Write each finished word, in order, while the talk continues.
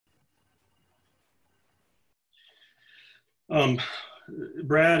Um,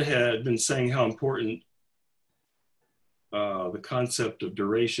 Brad had been saying how important the concept of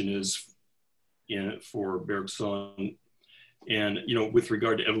duration is for Bergson, and with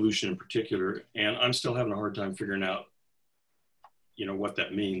regard to evolution in particular. And I'm still having a hard time figuring out, what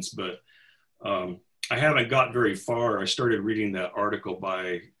that means. But I haven't got very far. I started reading that article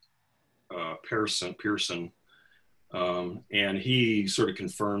by Pearson, and he sort of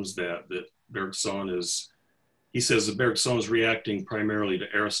confirms that Bergson is. He says that Bergson is reacting primarily to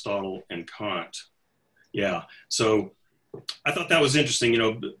Aristotle and Kant. Yeah, so I thought that was interesting.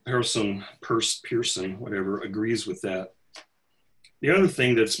 Pearson, whatever, agrees with that. The other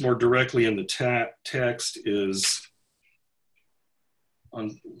thing that's more directly in the text is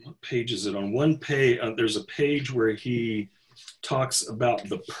on what page is it? On one page, there's a page where he talks about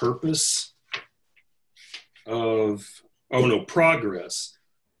the purpose of, progress.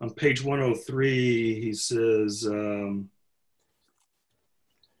 On page 103, he says,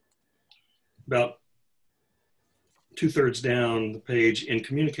 about 2/3 down the page, in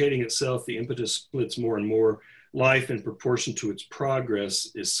communicating itself, the impetus splits more and more. Life, in proportion to its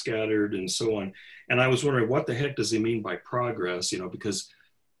progress, is scattered, and so on. And I was wondering, what the heck does he mean by progress? Because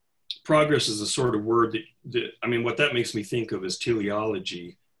progress is a sort of word that what that makes me think of is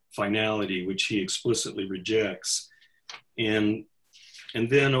teleology, finality, which he explicitly rejects. And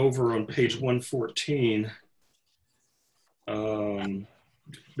then over on page 114,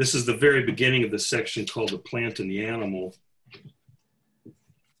 this is the very beginning of the section called The Plant and the Animal.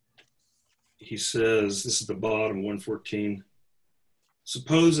 He says, this is the bottom, 114.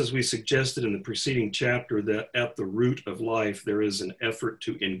 Suppose, as we suggested in the preceding chapter, that at the root of life there is an effort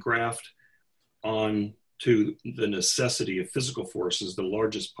to engraft on to the necessity of physical forces the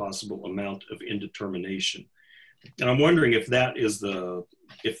largest possible amount of indetermination. And I'm wondering if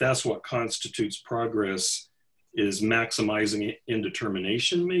that's what constitutes progress, is maximizing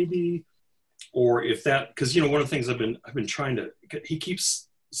indetermination, maybe, or if that, because one of the things I've been trying to, he keeps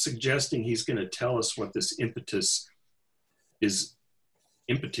suggesting he's going to tell us what this impetus is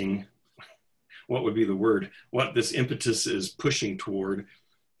impeting. What would be the word? What this impetus is pushing toward.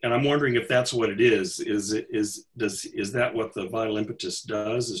 And I'm wondering if that's what it is. Is that what the vital impetus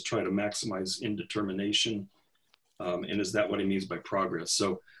does? Is try to maximize indetermination? And is that what he means by progress?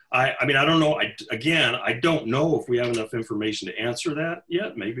 So I don't know. I don't know if we have enough information to answer that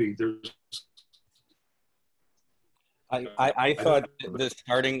yet. Maybe there's. I thought the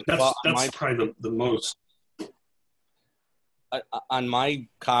starting. That's probably the most. On my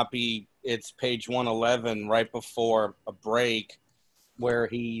copy, it's page 111, right before a break, where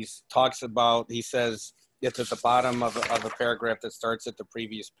he says it's at the bottom of a paragraph that starts at the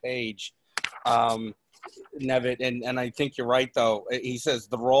previous page. Nevitt, and I think you're right, though. He says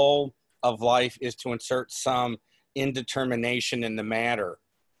the role of life is to insert some indetermination in the matter.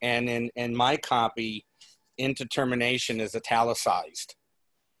 And in my copy, indetermination is italicized.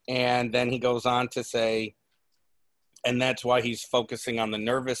 And then he goes on to say, and that's why he's focusing on the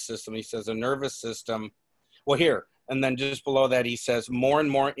nervous system. He says a nervous system, and then just below that, he says more and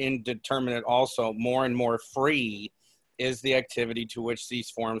more indeterminate, also more and more free is the activity to which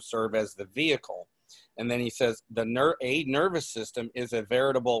these forms serve as the vehicle. And then he says a nervous system is a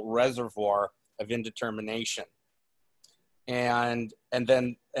veritable reservoir of indetermination. And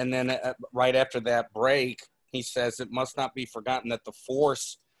then right after that break, he says it must not be forgotten that the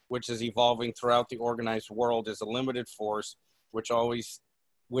force which is evolving throughout the organized world is a limited force, which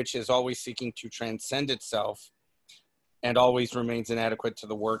is always seeking to transcend itself and always remains inadequate to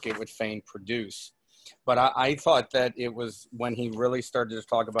the work it would fain produce. But I thought that it was when he really started to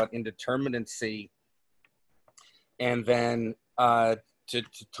talk about indeterminacy, and then to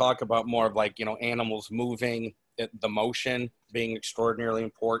talk about more of animals moving, the motion being extraordinarily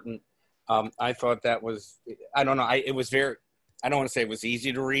important. I thought that was, I don't know, it was very, I don't want to say it was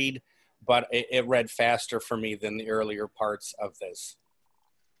easy to read, but it read faster for me than the earlier parts of this.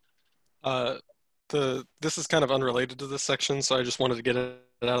 This is kind of unrelated to this section, so I just wanted to get it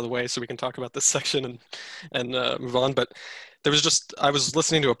out of the way so we can talk about this section and move on. But I was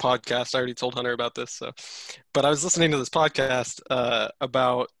listening to a podcast. I already told Hunter about this, but I was listening to this podcast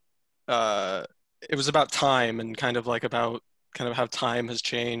about it was about time and kind of how time has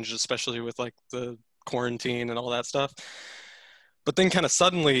changed, especially with the quarantine and all that stuff. But then kind of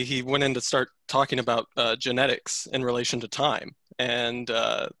suddenly he went in to start talking about genetics in relation to time. And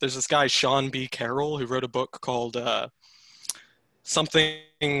there's this guy, Sean B. Carroll, who wrote a book called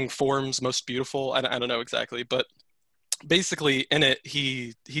Something Forms Most Beautiful. I don't know exactly, but basically in it,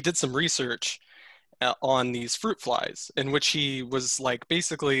 he did some research on these fruit flies, in which he was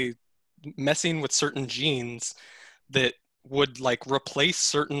basically messing with certain genes that would like replace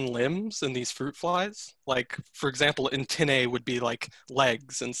certain limbs in these fruit flies. Like, for example, in Tinea would be like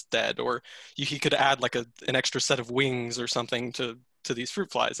legs instead, or he could add like an extra set of wings or something to these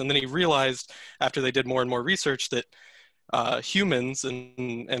fruit flies. And then he realized after they did more and more research that humans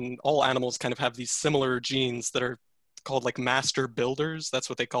and all animals kind of have these similar genes that are called like master builders. That's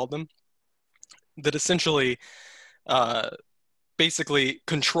what they called them. That essentially uh, basically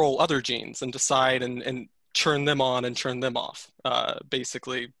control other genes and decide and turn them on and turn them off,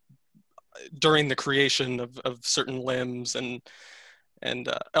 basically during the creation of certain limbs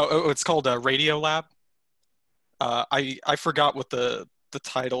it's called a radio lab. I forgot what the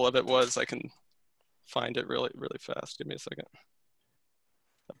title of it was. I can find it really fast. Give me a second.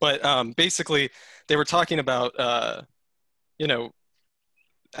 But basically, they were talking about you know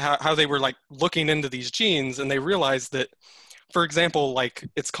how they were like looking into these genes, and they realized that, for example, like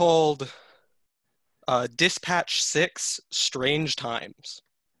it's called Dispatch 6 Strange Times.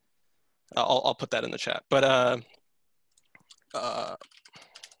 I'll put that in the chat. But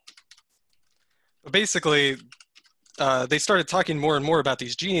basically, they started talking more and more about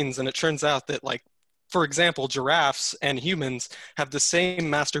these genes, and it turns out that, like, for example, giraffes and humans have the same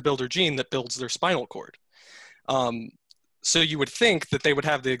master builder gene that builds their spinal cord. So you would think that they would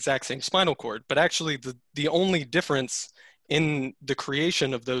have the exact same spinal cord, but actually the only difference in the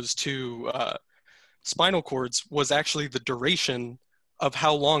creation of those two spinal cords was actually the duration of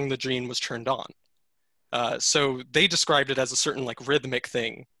how long the gene was turned on. So they described it as a certain like rhythmic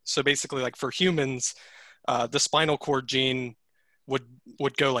thing. So basically, like for humans, the spinal cord gene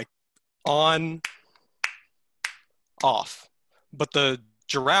would go like on, off, but the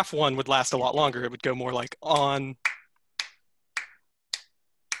giraffe one would last a lot longer. It would go more like on,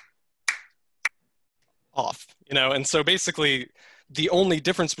 off, and so basically the only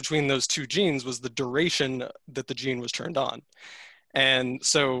difference between those two genes was the duration that the gene was turned on. And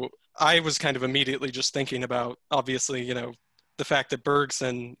so I was kind of immediately just thinking about, obviously, the fact that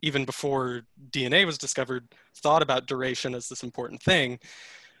Bergson, even before DNA was discovered, thought about duration as this important thing.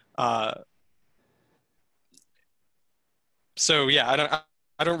 So yeah,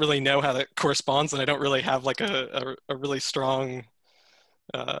 I don't really know how that corresponds, and I don't really have like a really strong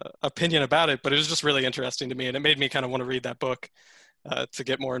opinion about it, but it was just really interesting to me, and it made me kind of want to read that book to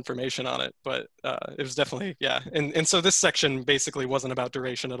get more information on it. But it was definitely, yeah. And so this section basically wasn't about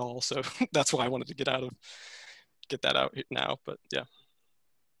duration at all, so that's why I wanted to get that out now. But yeah.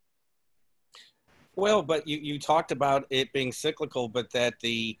 Well, but you talked about it being cyclical, but that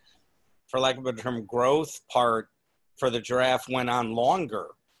for lack of a better term, growth part for the giraffe went on longer.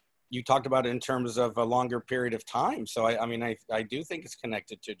 You talked about it in terms of a longer period of time. So I mean, I do think it's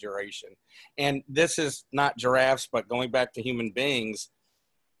connected to duration. And this is not giraffes, but going back to human beings,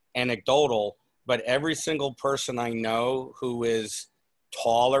 anecdotal, but every single person I know who is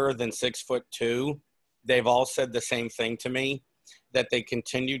taller than 6'2", they've all said the same thing to me, that they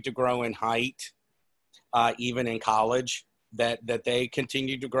continued to grow in height, even in college, that they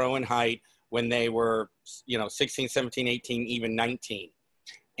continued to grow in height when they were, 16, 17, 18, even 19.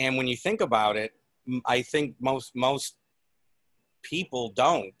 And when you think about it, I think most people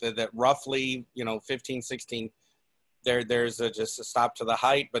don't, that roughly, 15, 16, there's just a stop to the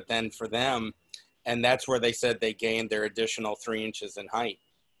height, but then for them, and that's where they said they gained their additional 3 inches in height.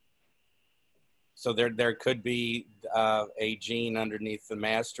 So there could be a gene underneath the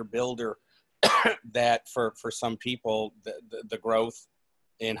master builder that for some people, the growth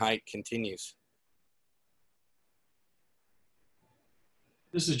in height continues.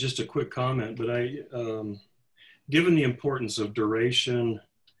 This is just a quick comment, but given the importance of duration,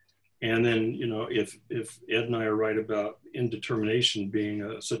 and then, if Ed and I are right about indetermination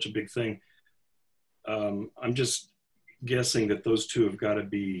being such a big thing, I'm just guessing that those two have got to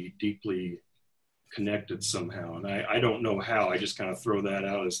be deeply connected somehow. And I don't know how. I just kind of throw that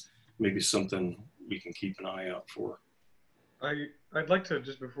out as maybe something we can keep an eye out for. I'd like to,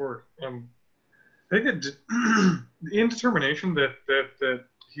 just before, I think that the indetermination that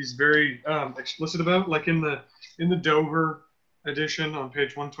he's very explicit about, like in the Dover edition on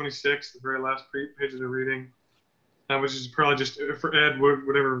page 126, the very last page of the reading, which is probably just for Ed,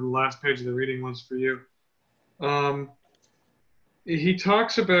 whatever the last page of the reading was for you. He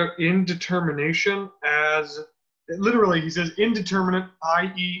talks about indetermination as, literally, he says indeterminate,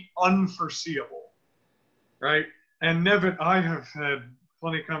 i.e. unforeseeable, right? And Nevin, I have had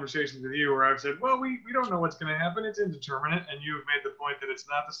plenty of conversations with you where I've said, well, we don't know what's going to happen. It's indeterminate. And you have made the point that it's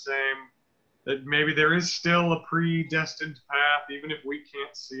not the same, that maybe there is still a predestined path, even if we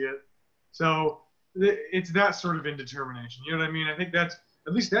can't see it. So it's that sort of indetermination. You know what I mean? I think that's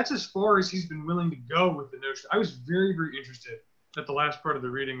at least that's as far as he's been willing to go with the notion. I was very, very interested at the last part of the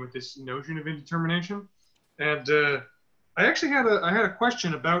reading with this notion of indetermination. And I actually had a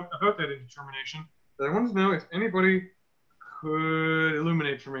question about that indetermination that I wanted to know if anybody could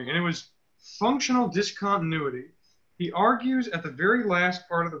illuminate for me. And it was functional discontinuity. He argues at the very last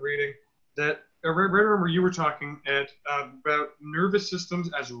part of the reading that, right where you were talking, Ed, about nervous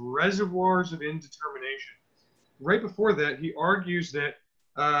systems as reservoirs of indetermination. Right before that, he argues that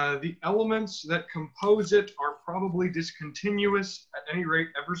the elements that compose it are probably discontinuous, at any rate,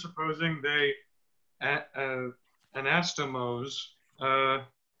 ever supposing they anastomose,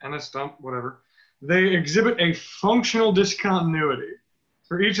 whatever. They exhibit a functional discontinuity.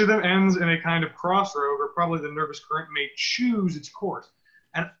 For each of them ends in a kind of crossroad where probably the nervous current may choose its course.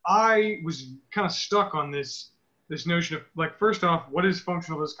 And I was kind of stuck on this notion of, like, first off, what is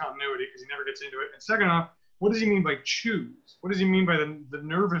functional discontinuity? Because he never gets into it. And second off, what does he mean by choose? What does he mean by the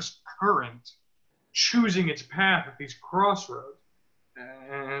nervous current choosing its path at these crossroads?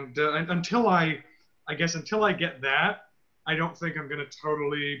 And until I get that, I don't think I'm going to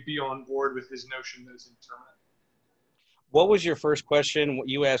totally be on board with his notion that it's indeterminate. What was your first question?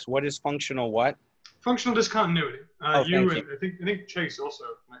 You asked, what is functional what? Functional discontinuity. Thank you. I think Chase also.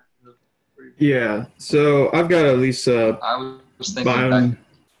 Yeah, so I've got at least I was thinking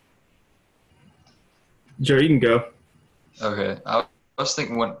Joe, you can go. Okay. I was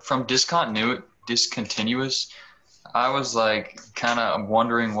thinking from discontinuous, I was like kind of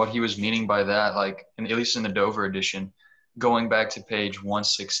wondering what he was meaning by that, like at least in the Dover edition, going back to page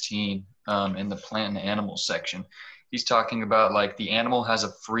 116 in the plant and animal section. He's talking about like the animal has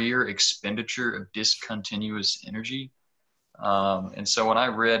a freer expenditure of discontinuous energy. And so when I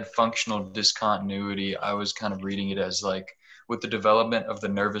read functional discontinuity, I was kind of reading it as like, with the development of the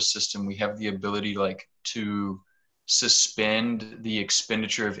nervous system, we have the ability like to suspend the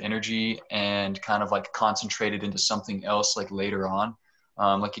expenditure of energy and kind of like concentrate it into something else like later on.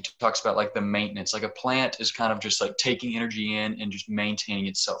 Like he talks about like the maintenance, like a plant is kind of just like taking energy in and just maintaining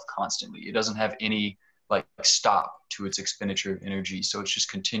itself constantly. It doesn't have any like stop to its expenditure of energy. So it's just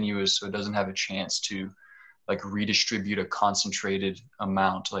continuous. So it doesn't have a chance to like redistribute a concentrated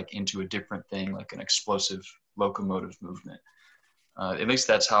amount like into a different thing, like an explosive locomotive movement. At least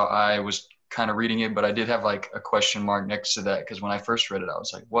that's how I was kind of reading it, but I did have like a question mark next to that because when I first read it, I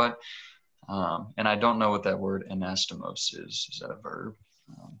was like, what? And I don't know what that word anastomos is. Is that a verb?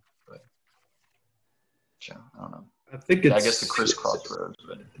 But yeah, I don't know. I think it's. I guess the crisscross roads.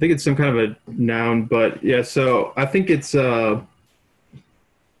 But. I think it's some kind of a noun, but yeah. So I think it's. I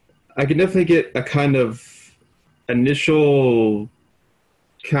can definitely get a kind of initial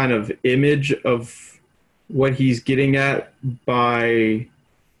kind of image of what he's getting at by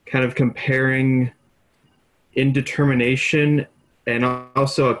kind of comparing indetermination and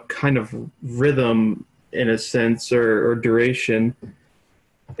also a kind of rhythm in a sense or duration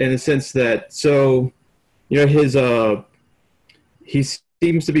in the sense that, so, you know, he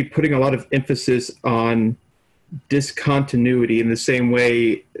seems to be putting a lot of emphasis on discontinuity in the same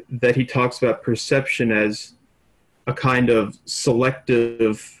way that he talks about perception as a kind of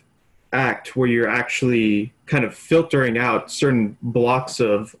selective act where you're actually kind of filtering out certain blocks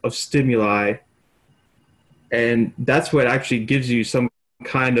of stimuli, and that's what actually gives you some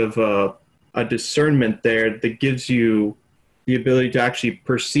kind of a discernment there that gives you the ability to actually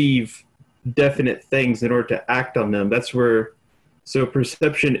perceive definite things in order to act on them. That's where, so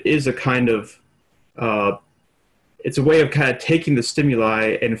perception is a kind of it's a way of kind of taking the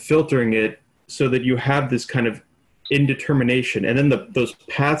stimuli and filtering it so that you have this kind of indetermination. And then those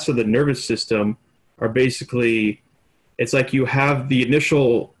paths of the nervous system are basically, it's like you have the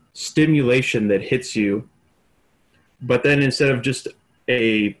initial stimulation that hits you, but then instead of just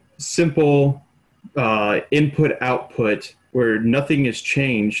a simple input-output where nothing is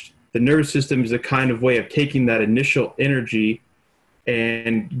changed, the nervous system is a kind of way of taking that initial energy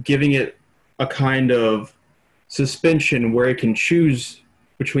and giving it a kind of suspension where it can choose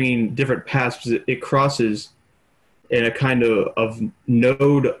between different paths it crosses in a kind of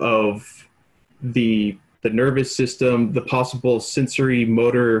node of the nervous system, the possible sensory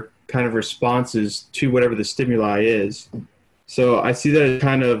motor kind of responses to whatever the stimuli is. So I see that as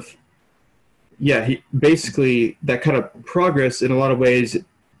kind of, basically that kind of progress in a lot of ways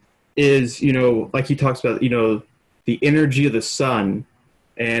is, you know, like he talks about, you know, the energy of the sun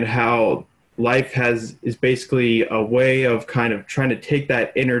and how life is basically a way of kind of trying to take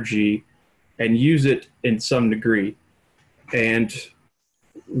that energy and use it in some degree. And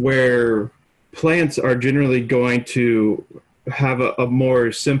where plants are generally going to have a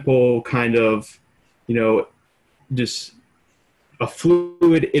more simple kind of, you know, just a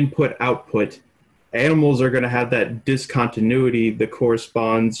fluid input output. Animals are going to have that discontinuity that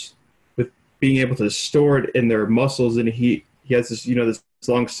corresponds with being able to store it in their muscles. And he has this, this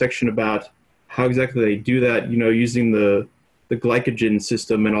long section about how exactly they do that, using the glycogen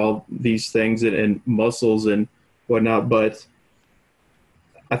system and all these things and muscles and whatnot. But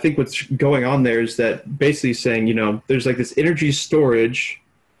I think what's going on there is that basically saying, there's like this energy storage,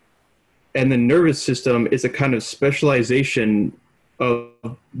 and the nervous system is a kind of specialization of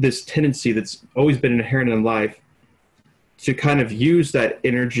this tendency that's always been inherent in life to kind of use that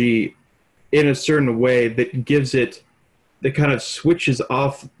energy in a certain way that gives it, that kind of switches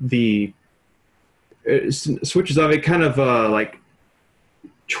off it kind of like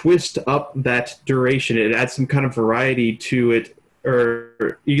twist up that duration. It adds some kind of variety to it,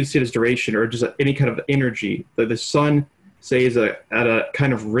 or you can see it as duration or just any kind of energy. The sun, say, is at a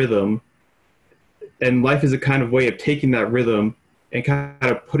kind of rhythm, and life is a kind of way of taking that rhythm and kind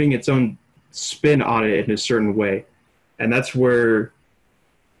of putting its own spin on it in a certain way. And that's where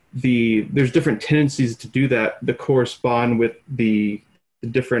there's different tendencies to do that correspond with the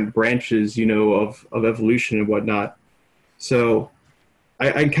different branches, of evolution and whatnot. So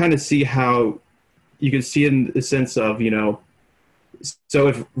I kind of see how you can see it in the sense of, so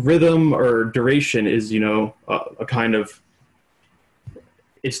if rhythm or duration is, a kind of,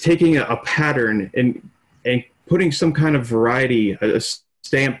 it's taking a pattern and putting some kind of variety, a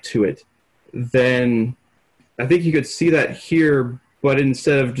stamp to it, then I think you could see that here, but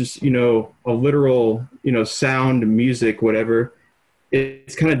instead of just, a literal, sound, music, whatever,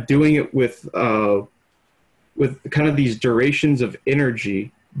 it's kind of doing it with kind of these durations of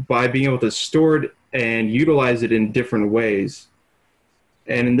energy by being able to store it and utilize it in different ways.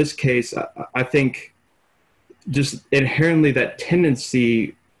 And in this case, I think just inherently that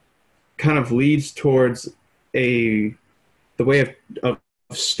tendency kind of leads towards the way of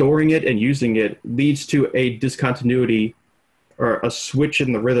storing it and using it leads to a discontinuity or a switch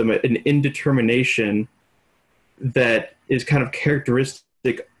in the rhythm, an indetermination that is kind of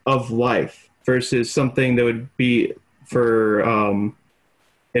characteristic of life versus something that would be for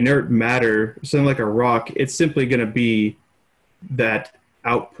inert matter, something like a rock. It's simply going to be that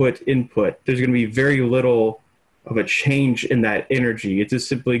output input. There's going to be very little of a change in that energy. It's just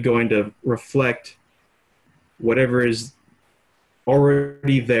simply going to reflect whatever is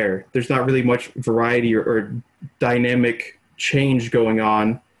already there. There's not really much variety or dynamic change going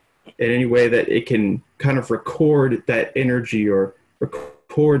on in any way that it can kind of record that energy or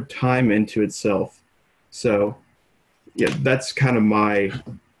record time into itself. So yeah, that's kind of my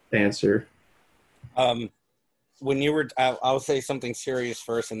answer. When you were, I'll say something serious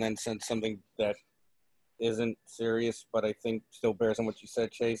first and then send something that isn't serious, but I think still bears on what you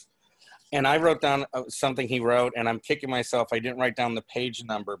said, Chase. And I wrote down something he wrote, and I'm kicking myself. I didn't write down the page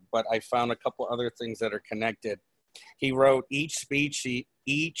number, but I found a couple other things that are connected. He wrote, each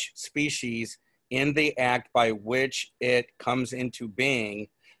species in the act by which it comes into being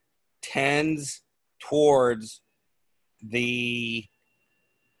tends towards that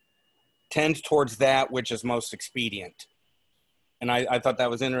which is most expedient. And I thought that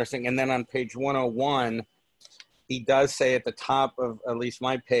was interesting. And then on page 101, he does say at the top of at least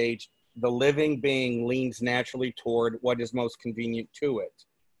my page, the living being leans naturally toward what is most convenient to it.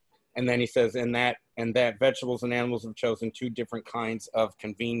 And then he says, and that vegetables and animals have chosen two different kinds of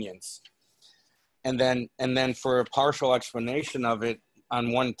convenience. And then for a partial explanation of it,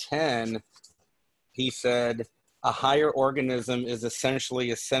 on 110, he said, a higher organism is essentially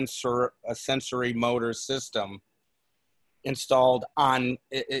a sensory motor system installed on,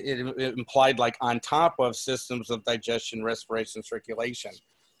 it implied like on top of systems of digestion, respiration, circulation.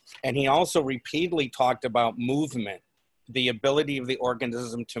 And he also repeatedly talked about movement. The ability of the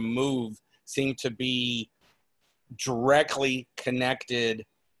organism to move seemed to be directly connected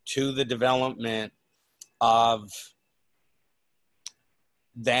to the development of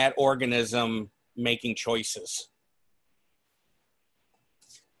that organism making choices.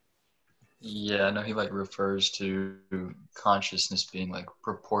 Yeah, I know he like refers to consciousness being like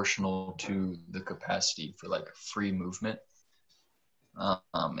proportional to the capacity for like free movement.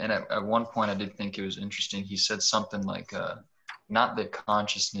 And at one point I did think it was interesting. He said something like, not that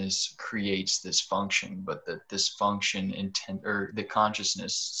consciousness creates this function, but that this function or the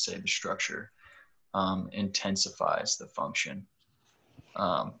consciousness, say the structure, intensifies the function.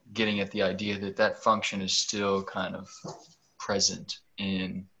 Getting at the idea that function is still kind of present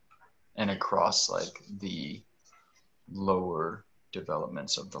in and across like the lower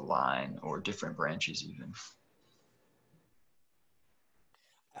developments of the line or different branches even.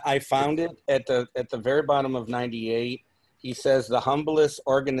 I found it at the very bottom of 98. He says the humblest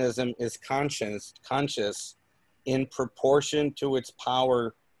organism is conscious in proportion to its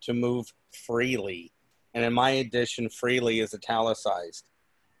power to move freely. And in my edition, freely is italicized.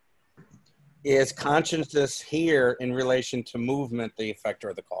 Is consciousness here in relation to movement the effect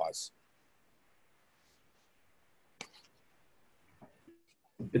or the cause?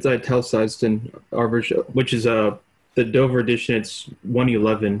 It's italicized in our version, which is the Dover edition. It's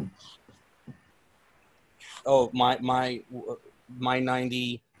 111. Oh, my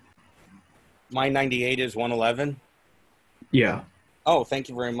 98 is 111. Yeah. Oh, thank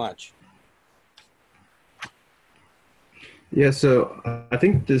you very much. Yeah, so I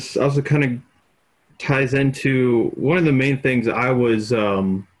think this also kind of ties into one of the main things I was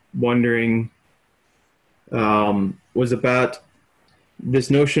wondering was about this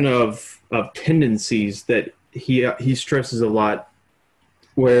notion of tendencies that he stresses a lot,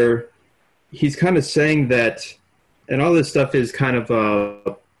 where he's kind of saying that, and all this stuff is kind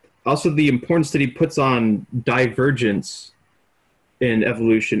of also the importance that he puts on divergence in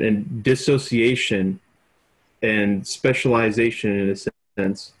evolution and dissociation and specialization in a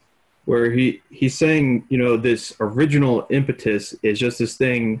sense, where he's saying, you know, this original impetus is just this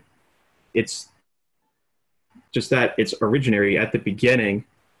thing, it's just that it's originary at the beginning,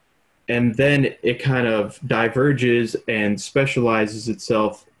 and then it kind of diverges and specializes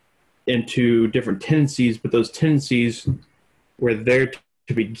itself into different tendencies, but those tendencies were there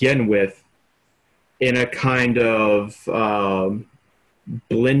to begin with in a kind of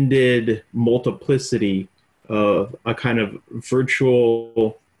blended multiplicity of a kind of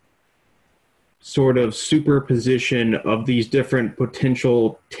virtual sort of superposition of these different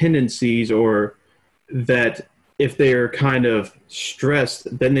potential tendencies, or that if they are kind of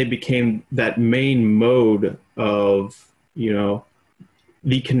stressed, then they became that main mode of, you know,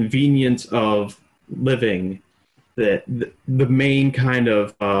 the convenience of living, that the main kind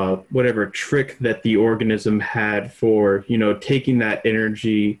of whatever trick that the organism had for, you know, taking that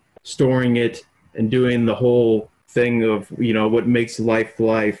energy, storing it, and doing the whole thing of, you know, what makes life.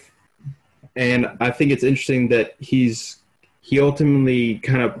 And I think it's interesting that he ultimately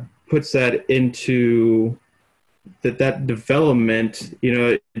kind of puts that into that development, you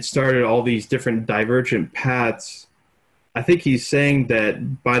know, it started all these different divergent paths. I think he's saying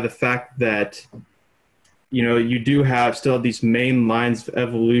that by the fact that, you know, you do still have these main lines of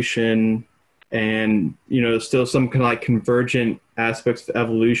evolution, and, you know, still some kind of like convergent aspects of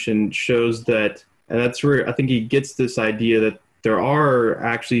evolution, shows that, and that's where I think he gets this idea that there are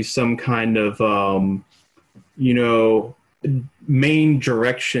actually some kind of, you know, main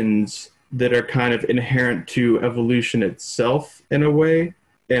directions that are kind of inherent to evolution itself in a way.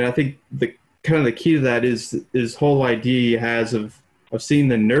 And I think the kind of the key to that is this whole idea he has of seeing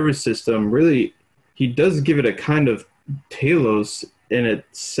the nervous system. Really, he does give it a kind of telos in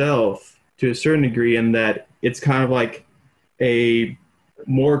itself to a certain degree, in that it's kind of like a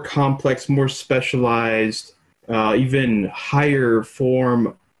more complex, more specialized, even higher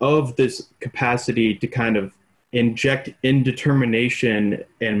form of this capacity to kind of inject indetermination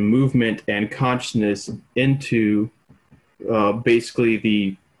and movement and consciousness into basically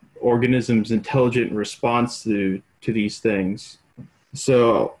the organism's intelligent response to these things.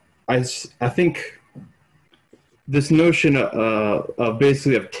 So I think this notion of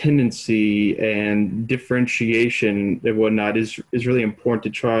basically of tendency and differentiation and whatnot is really important to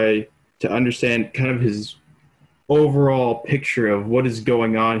try to understand kind of his overall picture of what is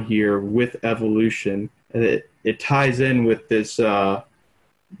going on here with evolution. And it ties in with this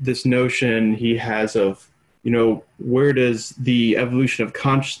this notion he has of, you know, where does the evolution of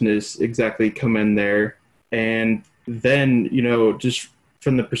consciousness exactly come in there? And then, you know, just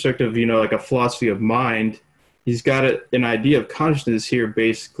from the perspective, you know, like a philosophy of mind, he's got an idea of consciousness here,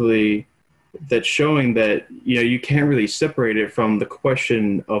 basically, that's showing that, you know, you can't really separate it from the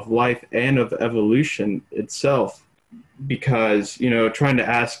question of life and of evolution itself, because, you know, trying to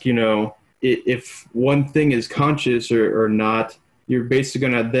ask, you know, if one thing is conscious or not, you're basically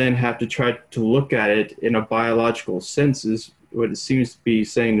going to then have to try to look at it in a biological sense, is what it seems to be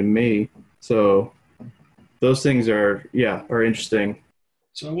saying to me. So those things are interesting.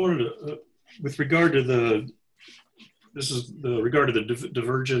 So I wanted to, with regard to the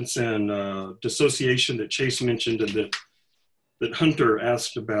divergence and dissociation that Chase mentioned, and that Hunter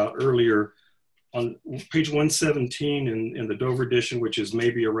asked about earlier, on page 117 in the Dover edition, which is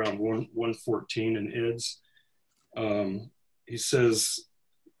maybe around 114 in Ed's, he says,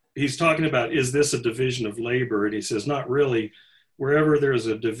 he's talking about, is this a division of labor? And he says, not really. Wherever there is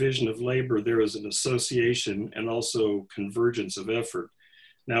a division of labor, there is an association and also convergence of effort.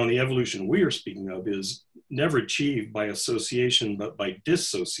 Now, in the evolution we are speaking of is never achieved by association, but by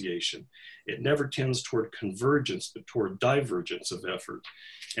dissociation. It never tends toward convergence, but toward divergence of effort.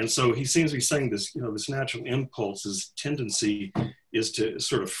 And so he seems to be saying this, this natural impulse's tendency is to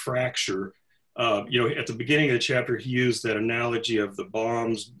sort of fracture. At the beginning of the chapter, he used that analogy of the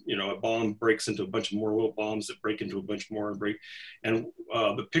bombs. A bomb breaks into a bunch of more little bombs that break into a bunch more and break. And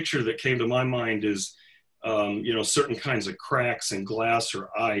the picture that came to my mind is, certain kinds of cracks in glass or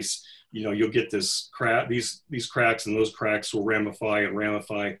ice. You'll get this crack, these cracks, and those cracks will ramify and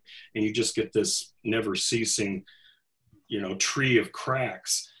ramify, and you just get this never ceasing, tree of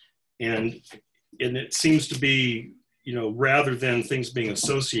cracks. And it seems to be, rather than things being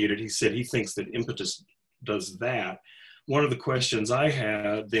associated, he said he thinks that impetus does that. One of the questions I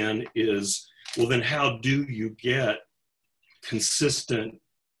had then is, well, then how do you get consistent,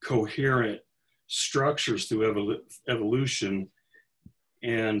 coherent structures through evolution?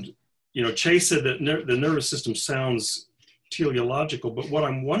 And Chase said that the nervous system sounds teleological, but what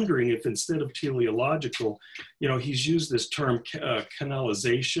I'm wondering if instead of teleological, he's used this term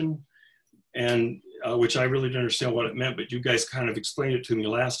canalization, and which I really didn't understand what it meant, but you guys kind of explained it to me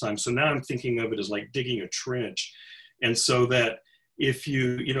last time. So now I'm thinking of it as like digging a trench. And so that if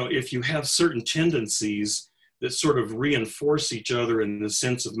you have certain tendencies that sort of reinforce each other in the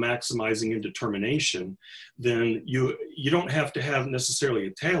sense of maximizing indetermination, then you don't have to have necessarily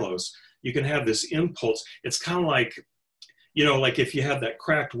a telos. You can have this impulse. It's kind of like, like if you have that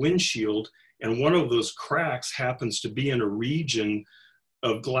cracked windshield and one of those cracks happens to be in a region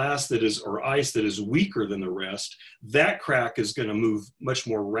of glass or ice that is weaker than the rest, that crack is going to move much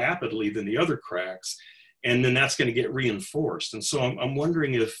more rapidly than the other cracks. And then that's going to get reinforced. And so I'm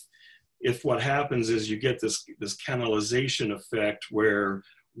wondering if what happens is you get this canalization effect where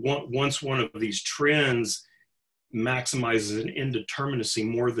once one of these trends maximizes an indeterminacy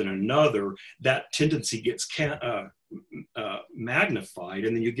more than another, that tendency gets magnified,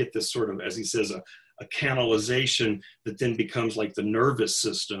 and then you get this sort of, as he says, a canalization that then becomes like the nervous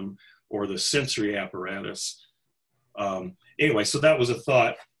system or the sensory apparatus. Anyway, so that was a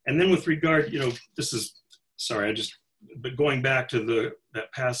thought. And then with regard, but going back to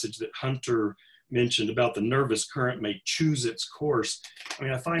that passage that Hunter mentioned about the nervous current may choose its course. I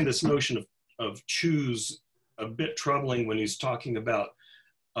mean, I find this notion of choose a bit troubling when he's talking about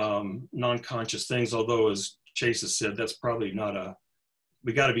non-conscious things, although as Chase has said, that's probably not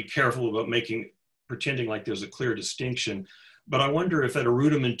we got to be careful about pretending like there's a clear distinction. But I wonder if in a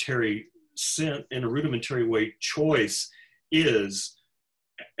rudimentary way, choice is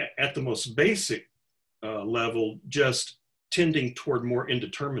at the most basic level just tending toward more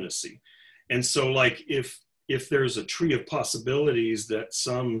indeterminacy. And so like if there's a tree of possibilities that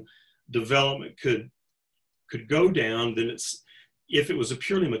some development could go down, then if it was a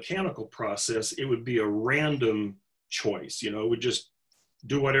purely mechanical process, it would be a random choice, it would just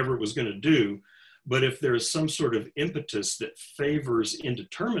do whatever it was going to do. But if there's some sort of impetus that favors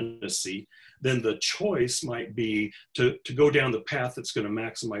indeterminacy, then the choice might be to go down the path that's going to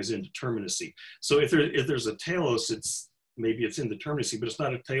maximize indeterminacy. So if there's a telos, maybe it's indeterminacy, but it's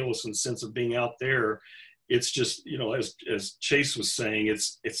not a telos in the sense of being out there. It's just, as Chase was saying,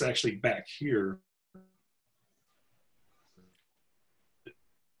 it's actually back here. It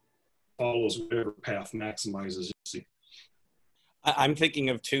follows whatever path maximizes. I'm thinking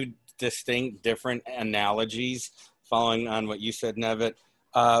of two distinct different analogies following on what you said, Nevitt.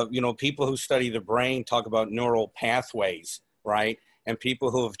 People who study the brain talk about neural pathways, right? And people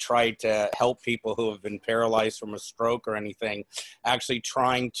who have tried to help people who have been paralyzed from a stroke or anything, actually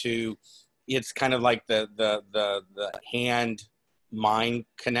trying to, it's kind of like the hand-mind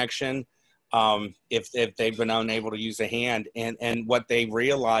connection. If they've been unable to use a hand, and what they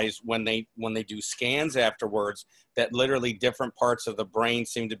realize when they do scans afterwards, that literally different parts of the brain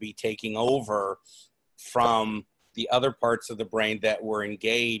seem to be taking over from the other parts of the brain that were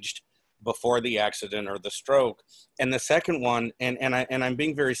engaged before the accident or the stroke. And the second one, and I'm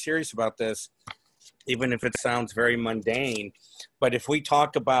being very serious about this, even if it sounds very mundane, but if we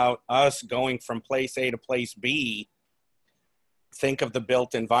talk about us going from place A to place B, think of the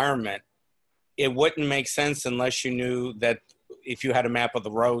built environment. It wouldn't make sense unless you knew that if you had a map of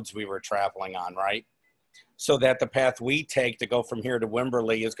the roads we were traveling on, right? So that the path we take to go from here to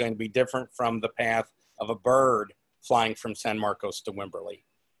Wimberley is going to be different from the path of a bird flying from San Marcos to Wimberley.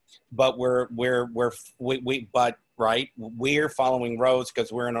 But we're following roads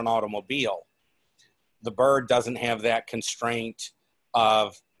because we're in an automobile. The bird doesn't have that constraint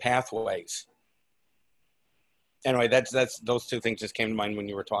of pathways. Anyway, that's those two things just came to mind when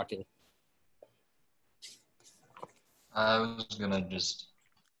you were talking. I was gonna just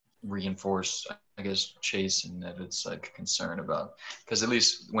reinforce, I guess, Chase and Nevitt's like concern about, because at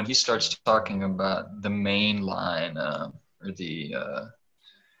least when he starts talking about the main line, or the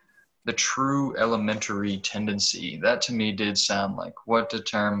true elementary tendency, that to me did sound like what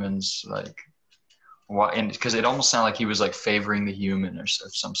determines like why, and because it almost sounded like he was like favoring the human or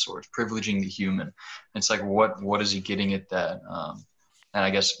of some sort, privileging the human. It's like what is he getting at that? And I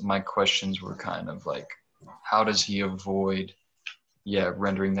guess my questions were kind of like, how does he avoid,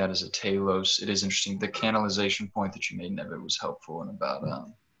 rendering that as a telos? It is interesting. The canalization point that you made, Nevitt, was helpful, and about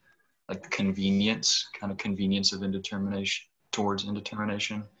like convenience, kind of convenience of indetermination towards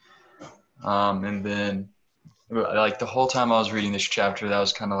indetermination. And then like the whole time I was reading this chapter, that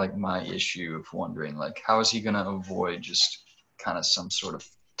was kind of like my issue of wondering, like, how is he going to avoid just kind of some sort of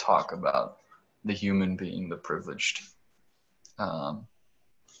talk about the human being the privileged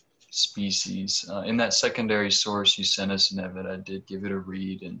species. In that secondary source you sent us, Nevitt, I did give it a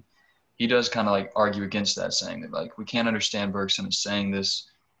read, and he does kind of like argue against that, saying that like we can't understand Bergson as saying this,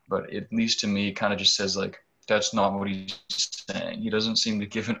 but at least to me, it kind of just says like that's not what he's saying. He doesn't seem to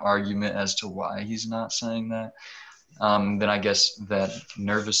give an argument as to why he's not saying that. Then I guess that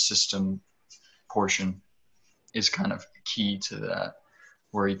nervous system portion is kind of key to that,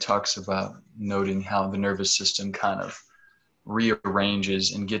 where he talks about noting how the nervous system kind of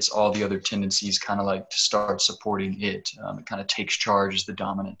rearranges and gets all the other tendencies kind of like to start supporting it. It kind of takes charge as the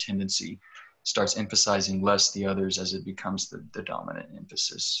dominant tendency, starts emphasizing less the others as it becomes the dominant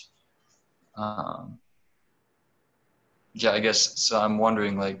emphasis. I guess so. I'm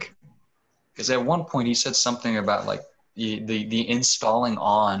wondering, like, because at one point he said something about like the installing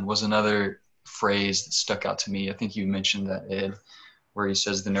on was another phrase that stuck out to me. I think you mentioned that, Ed, where he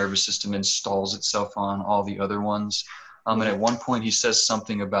says the nervous system installs itself on all the other ones. And at one point he says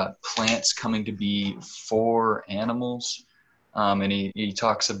something about plants coming to be for animals. And he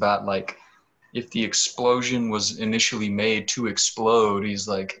talks about like, if the explosion was initially made to explode, he's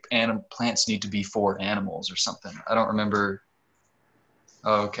like, plants need to be for animals or something. I don't remember.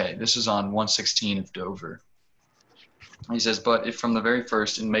 Oh, okay, this is on 116 of Dover. He says, but if from the very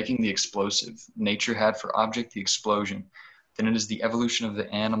first, in making the explosive, nature had for object the explosion, then it is the evolution of the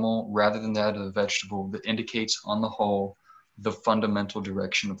animal rather than that of the vegetable that indicates, on the whole, the fundamental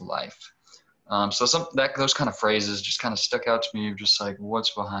direction of life. So those kind of phrases just kind of stuck out to me, just like,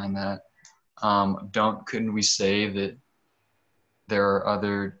 what's behind that? Couldn't we say that there are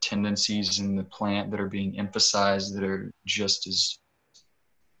other tendencies in the plant that are being emphasized that are just as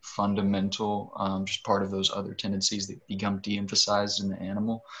fundamental, just part of those other tendencies that become de-emphasized in the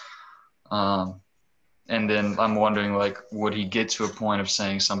animal? And then I'm wondering, like, would he get to a point of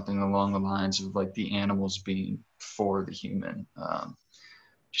saying something along the lines of like the animals being for the human,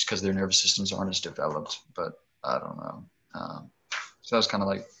 just because their nervous systems aren't as developed? But I don't know. So that was kind of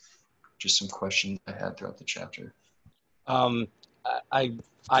like just some questions I had throughout the chapter. What I'm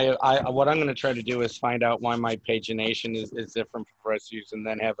going to try to do is find out why my pagination is different for us use, and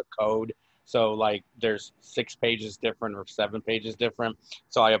then have a code. So like there's 6 pages different or 7 pages different.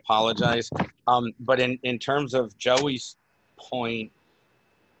 So I apologize. But in terms of Joey's point,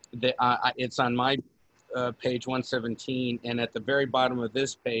 it's on my page 117, and at the very bottom of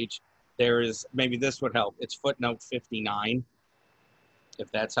this page, there is, maybe this would help. It's footnote 59. If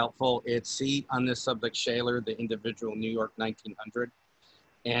that's helpful. It's C on this subject, Shaler, the individual, New York, 1900.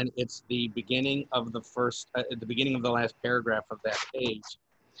 And it's the beginning of the beginning of the last paragraph of that page.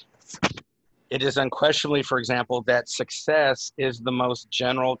 It is unquestionably, for example, that success is the most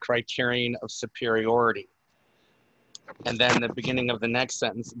general criterion of superiority. And then the beginning of the next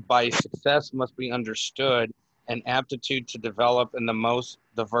sentence, by success must be understood an aptitude to develop in the most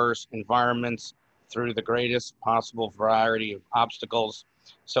diverse environments through the greatest possible variety of obstacles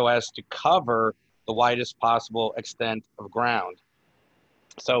so as to cover the widest possible extent of ground.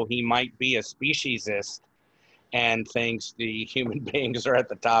 So he might be a speciesist and thinks the human beings are at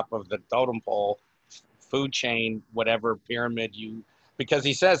the top of the totem pole, food chain, whatever pyramid because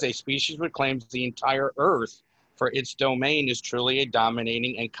he says a species which claims the entire earth for its domain is truly a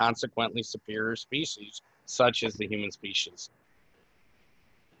dominating and consequently superior species, such as the human species.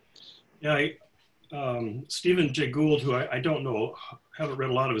 Yeah, Stephen Jay Gould, who I don't know, haven't read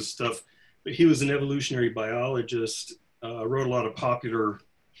a lot of his stuff, but he was an evolutionary biologist, wrote a lot of popular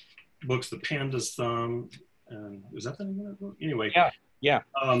books, The Panda's Thumb, and was that the name of that book? Anyway. Yeah.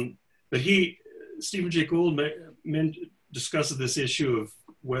 But Stephen Jay Gould discusses this issue of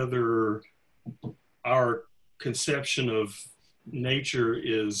whether our conception of nature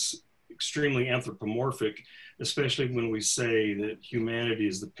is extremely anthropomorphic, especially when we say that humanity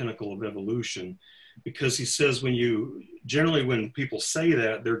is the pinnacle of evolution. because he says when people say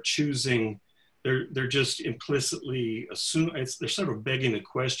that, they're choosing, they're just implicitly they're sort of begging the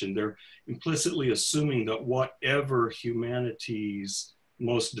question. They're implicitly assuming that whatever humanity's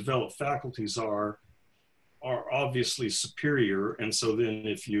most developed faculties are obviously superior. And so then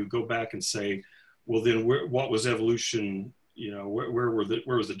if you go back and say, well, then what was evolution? Where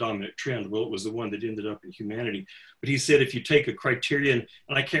was the dominant trend? Well, it was the one that ended up in humanity. But he said, if you take a criterion,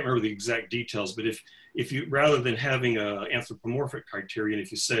 and I can't remember the exact details, but if you, rather than having an anthropomorphic criterion,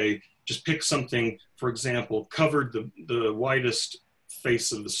 if you say, just pick something, for example, covered the widest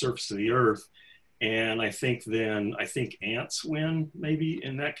face of the surface of the earth, and I think ants win, maybe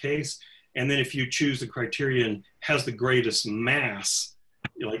in that case. And then if you choose the criterion has the greatest mass,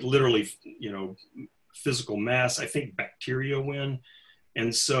 like literally, physical mass, I think bacteria win.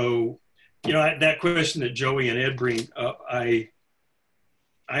 And so, that question that Joey and Ed bring up, I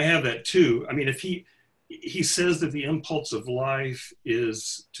have that too. I mean, if he says that the impulse of life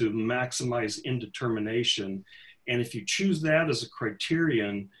is to maximize indetermination, and if you choose that as a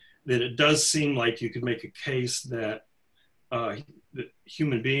criterion, then it does seem like you could make a case that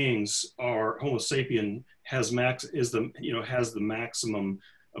human beings Homo sapien has the maximum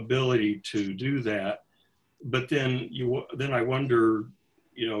ability to do that. But then I wonder,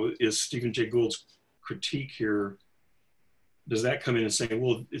 is Stephen Jay Gould's critique here, does that come in and say,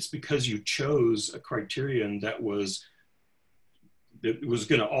 well, it's because you chose a criterion that was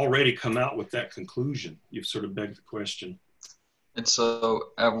going to already come out with that conclusion? You've sort of begged the question. And so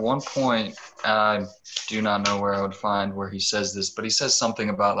at one point, I do not know where I would find where he says this, but he says something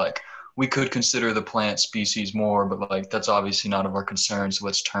about like, we could consider the plant species more, but like, that's obviously not of our concern. So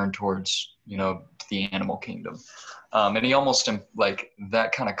let's turn towards, the animal kingdom. And he almost like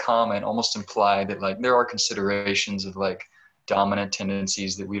that kind of comment almost implied that like, there are considerations of like dominant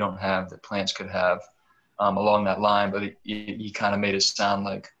tendencies that we don't have that plants could have along that line. But he kind of made it sound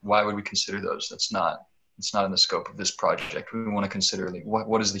like, why would we consider those? It's not in the scope of this project. We want to consider like,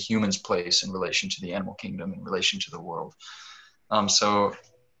 what is the human's place in relation to the animal kingdom, in relation to the world. So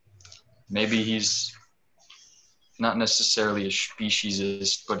maybe he's not necessarily a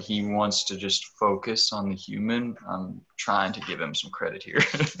speciesist, but he wants to just focus on the human. I'm trying to give him some credit here.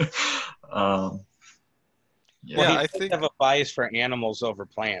 I think have a bias for animals over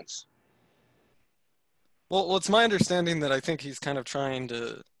plants. Well, it's my understanding that I think he's kind of trying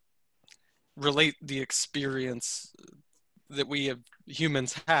to relate the experience that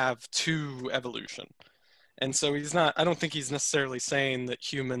humans have to evolution. And so I don't think he's necessarily saying that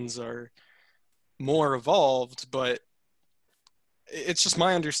humans are more evolved, but it's just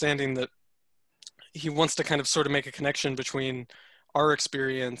my understanding that he wants to kind of sort of make a connection between our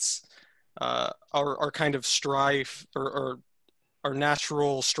experience, our kind of strife or our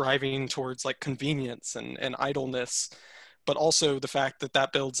natural striving towards like convenience and idleness, but also the fact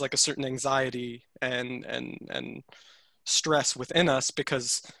that builds like a certain anxiety and stress within us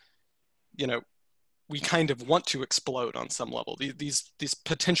because, we kind of want to explode on some level. These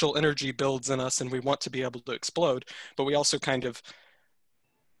potential energy builds in us and we want to be able to explode, but we also kind of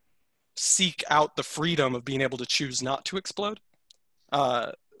seek out the freedom of being able to choose not to explode.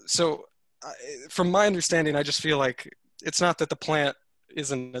 So from my understanding, I just feel like it's not that the plant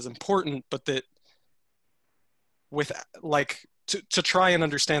isn't as important, but that with like to try and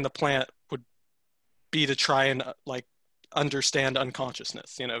understand the plant would be to try and like understand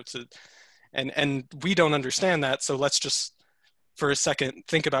unconsciousness, and we don't understand that. So let's just for a second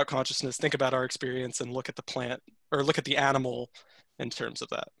think about consciousness, think about our experience, and look at the plant or look at the animal in terms of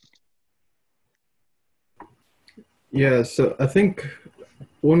that. Yeah, so I think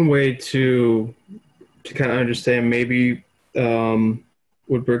one way to kind of understand maybe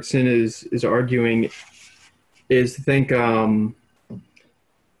what Bergson is arguing is to think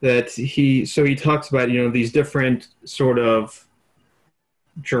that he talks about these different sort of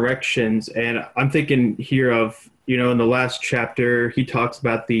directions, and I'm thinking here of in the last chapter he talks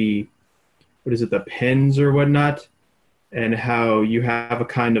about the pens or whatnot, and how you have a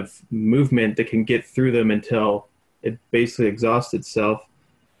kind of movement that can get through them until it basically exhausts itself.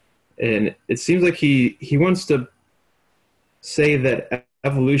 And it seems like he wants to say that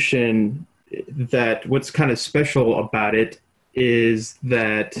evolution, that what's kind of special about it is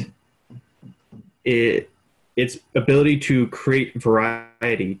that its ability to create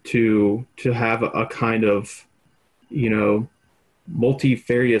variety, to have a kind of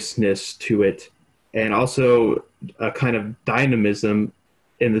multifariousness to it, and also a kind of dynamism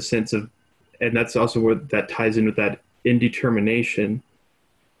in the sense of, and that's also where that ties in with that indetermination.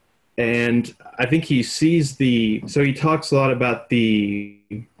 And I think he sees so he talks a lot about the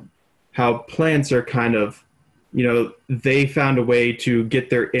how plants are kind of, they found a way to get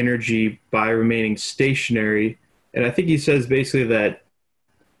their energy by remaining stationary. And I think he says basically that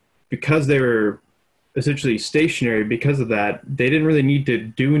because they were essentially stationary, because of that, they didn't really need to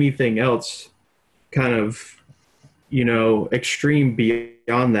do anything else kind of, extreme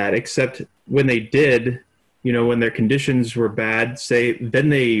beyond that, except when they did, when their conditions were bad, then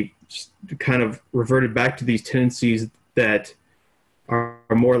they kind of reverted back to these tendencies that are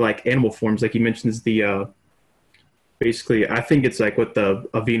more like animal forms. Like he mentions basically, I think it's like what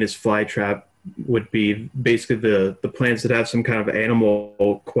a Venus flytrap would be, basically the plants that have some kind of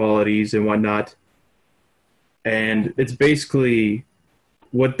animal qualities and whatnot. And it's basically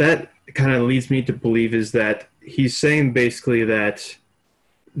what that kind of leads me to believe is that he's saying basically that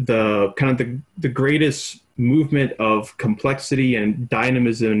the greatest movement of complexity and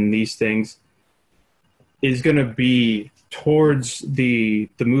dynamism in these things is going to be towards the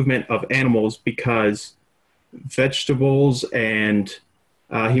movement of animals, because vegetables and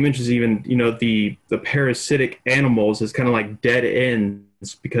he mentions even the parasitic animals as kind of like dead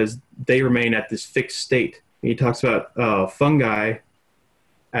ends because they remain at this fixed state. He talks about fungi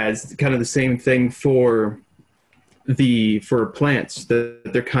as kind of the same thing for plants,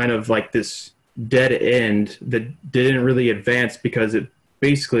 that they're kind of like this dead end that didn't really advance because it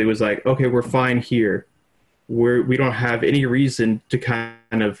basically was like, okay, we're fine here. We don't have any reason to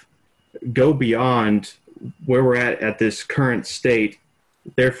kind of go beyond where we're at this current state.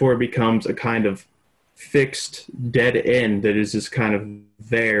 Therefore, it becomes a kind of fixed dead end that is just kind of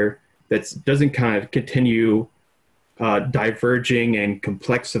there, that doesn't kind of continue diverging and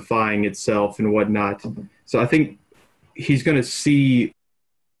complexifying itself and whatnot. So I think he's going to see,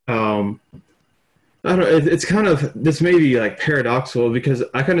 I don't know, it's kind of, this may be like paradoxical because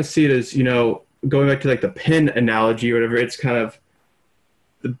I kind of see it as, going back to like the pen analogy or whatever, it's kind of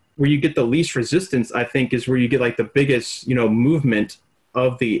where you get the least resistance, I think, is where you get like the biggest, movement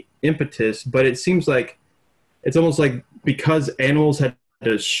of the impetus. But it seems like it's almost like because animals had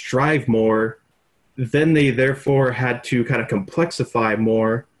to strive more, then they therefore had to kind of complexify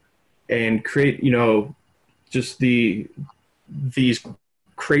more and create, just these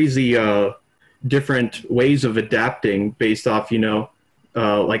crazy different ways of adapting based off,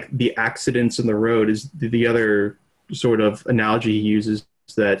 like the accidents in the road is the other sort of analogy he uses,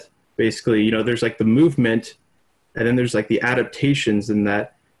 that basically, there's like the movement and then there's like the adaptations, and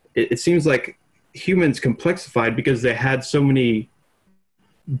that it seems like humans complexified because they had so many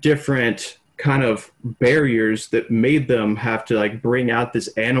different kind of barriers that made them have to like bring out this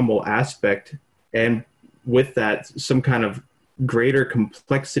animal aspect, and with that some kind of greater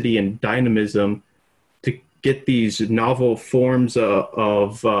complexity and dynamism to get these novel forms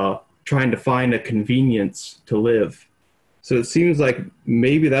of trying to find a convenience to live. So it seems like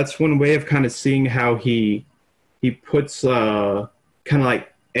maybe that's one way of kind of seeing how he puts kind of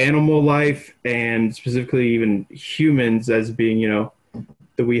like animal life and specifically even humans as being,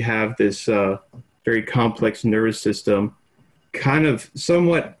 that we have this very complex nervous system, kind of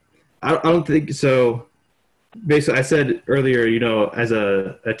somewhat. I don't think so. Basically, I said earlier, as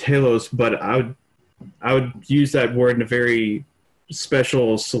a telos, but I would use that word in a very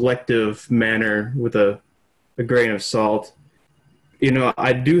special, selective manner with a grain of salt.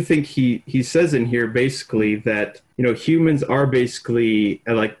 I do think he says in here basically that, humans are basically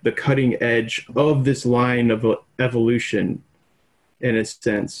at like the cutting edge of this line of evolution in a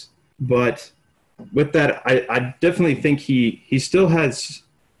sense. But with that, I definitely think he still has,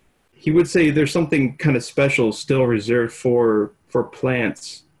 he would say there's something kind of special still reserved for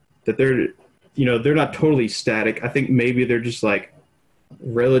plants, that they're not totally static. I think maybe they're just like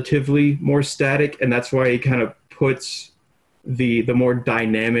relatively more static, and that's why he kind of puts the more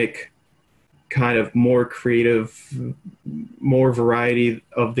dynamic, kind of more creative, more variety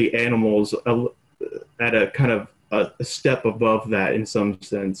of the animals at a kind of a step above that in some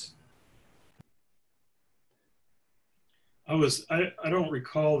sense. I don't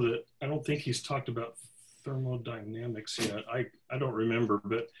recall that. I don't think he's talked about thermodynamics yet. I don't remember,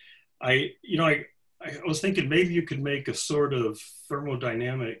 but I was thinking maybe you could make a sort of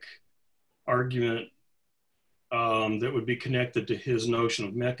thermodynamic argument that would be connected to his notion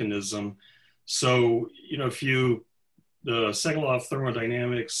of mechanism. So, the second law of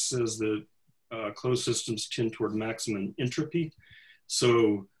thermodynamics says that closed systems tend toward maximum entropy.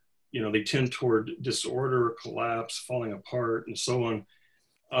 So, they tend toward disorder, collapse, falling apart, and so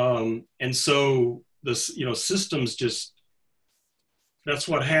on. And so this, systems just, that's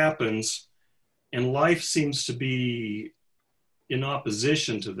what happens. And life seems to be in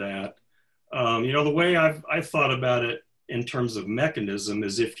opposition to that. The way I've thought about it in terms of mechanism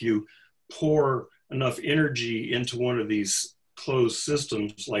is if you pour enough energy into one of these closed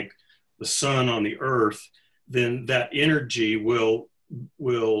systems like the sun on the earth, then that energy will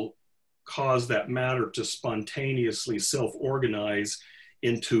cause that matter to spontaneously self-organize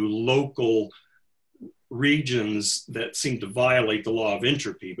into local regions that seem to violate the law of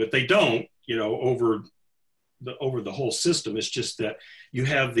entropy, but they don't, over the whole system. It's just that you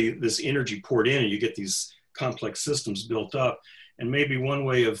have this energy poured in and you get these complex systems built up. And maybe one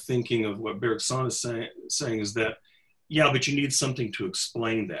way of thinking of what Bergson is saying is that, yeah, but you need something to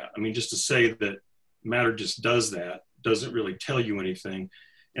explain that. I mean, just to say that matter just does that doesn't really tell you anything.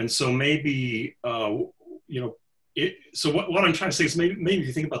 And so maybe, so what I'm trying to say is maybe if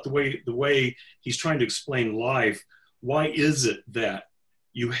you think about the way he's trying to explain life, why is it that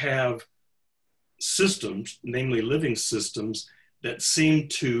you have systems, namely living systems, that seem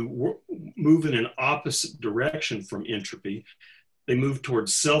to move in an opposite direction from entropy? They move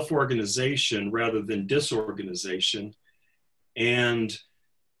towards self-organization rather than disorganization. And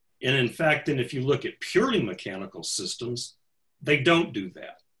in fact, then if you look at purely mechanical systems, they don't do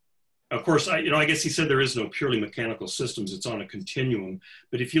that. Of course, I guess he said there is no purely mechanical systems, it's on a continuum.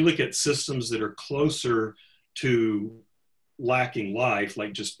 But if you look at systems that are closer to lacking life,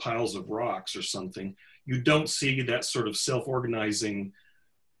 like just piles of rocks or something, you don't see that sort of self-organizing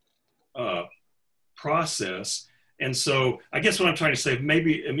process. And so I guess what I'm trying to say,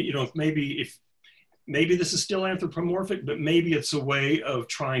 maybe this is still anthropomorphic, but maybe it's a way of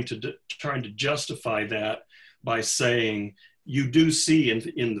trying to justify that by saying you do see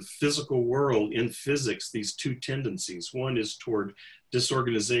in the physical world, in physics, these two tendencies. One is toward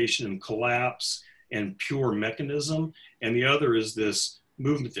disorganization and collapse and pure mechanism, and the other is this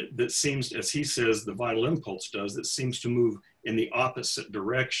movement that seems, as he says, the vital impulse does, that seems to move in the opposite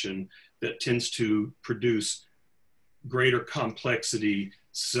direction, that tends to produce greater complexity,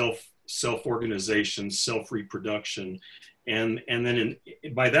 self-organization, self-reproduction. And then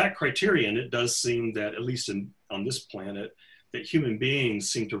by that criterion, it does seem that, at least on this planet, that human beings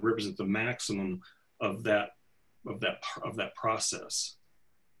seem to represent the maximum of that process.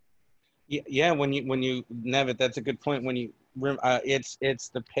 Yeah, when you Nevitt, that's a good point. When you it's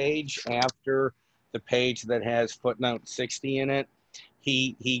the page after the page that has footnote 60 in it.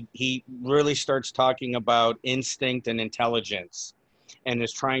 He really starts talking about instinct and intelligence, and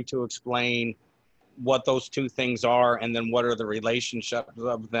is trying to explain what those two things are, and then what are the relationships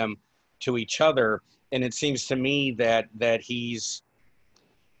of them to each other. And it seems to me that he's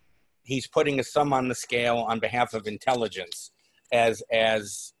putting a sum on the scale on behalf of intelligence as an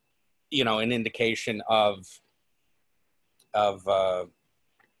indication of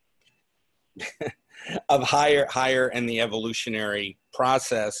higher in the evolutionary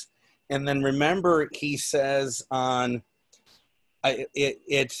process. And then remember, he says on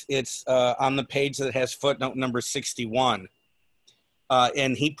it's on the page that has footnote number 61,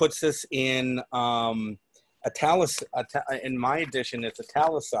 and he puts this in in my edition it's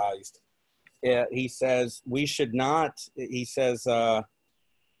italicized. He says we should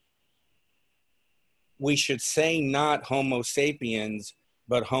say not Homo sapiens,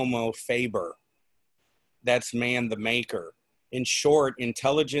 but Homo faber. That's man the maker. In short,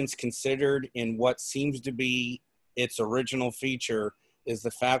 intelligence considered in what seems to be its original feature is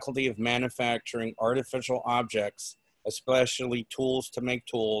the faculty of manufacturing artificial objects, especially tools to make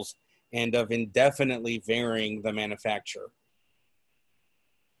tools, and of indefinitely varying the manufacture.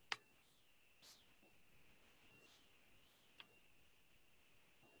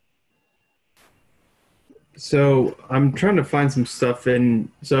 So I'm trying to find some stuff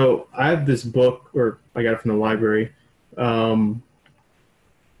so I have this book, or I got it from the library,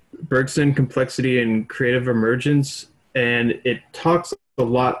 Bergson, Complexity and Creative Emergence, and it talks a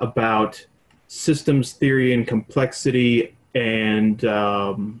lot about systems theory and complexity and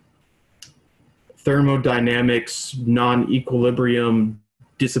thermodynamics, non-equilibrium,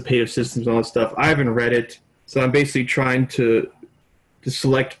 dissipative systems, all that stuff. I haven't read it, so I'm basically trying to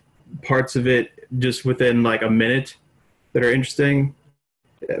select parts of it just within like a minute that are interesting.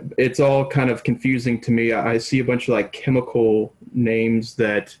 It's all kind of confusing to me. I see a bunch of like chemical names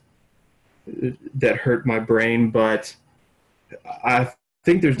that hurt my brain, but I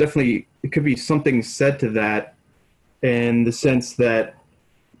think there's definitely, it could be something said to that, in the sense that,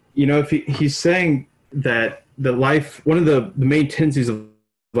 if he's saying that the life, one of the main tendencies of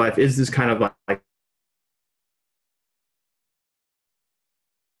life is this kind of like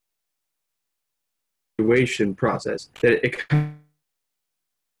process, that it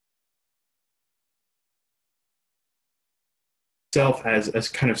itself as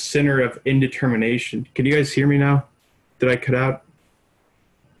kind of center of indetermination. Can you guys hear me now? Did I cut out?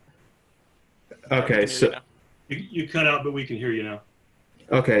 Okay, so You cut out, but we can hear you now.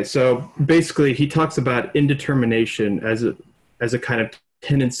 okay, so basically, he talks about indetermination as a kind of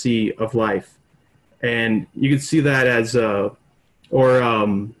tendency of life, and you can see that as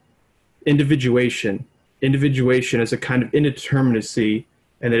individuation. Individuation as a kind of indeterminacy,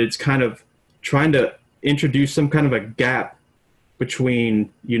 and that it's kind of trying to introduce some kind of a gap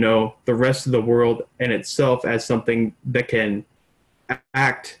between, you know, the rest of the world and itself as something that can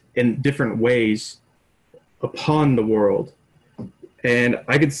act in different ways upon the world. And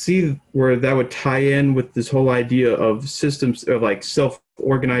I could see where that would tie in with this whole idea of systems, of like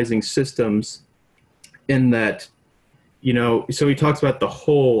self-organizing systems, in that, you know, so he talks about the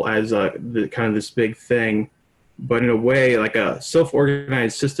whole as the kind of this big thing, but in a way, like a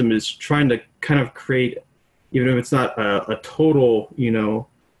self-organized system is trying to kind of create, even if it's not a total, you know,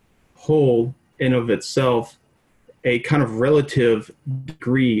 whole in of itself, a kind of relative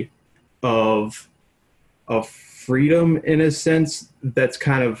degree of freedom, in a sense, that's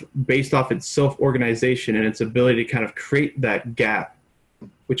kind of based off its self-organization and its ability to kind of create that gap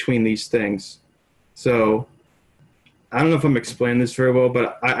between these things. So I don't know if I'm explaining this very well,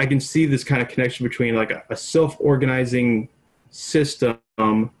 but I can see this kind of connection between like a self-organizing system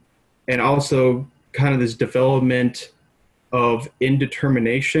and also kind of this development of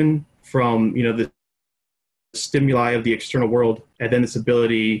indetermination from, you know, the stimuli of the external world, and then this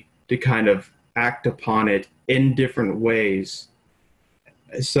ability to kind of act upon it in different ways.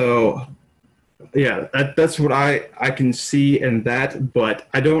 So yeah, that's what I can see in that, but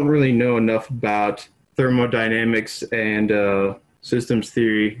I don't really know enough about thermodynamics and systems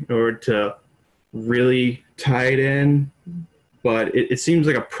theory in order to really tie it in. But it seems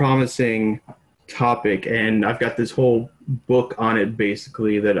like a promising topic, and I've got this whole book on it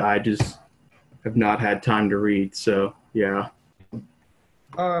basically that I just have not had time to read. So yeah.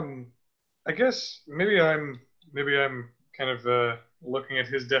 I guess maybe I'm kind of looking at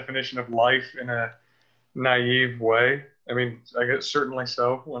his definition of life in a naive way. I mean, I guess certainly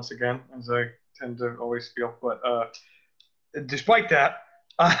so. Once again, as I tend to always feel, but despite that,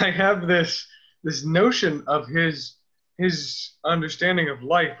 I have this notion of his understanding of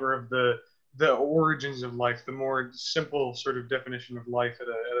life, or of the origins of life, the more simple sort of definition of life at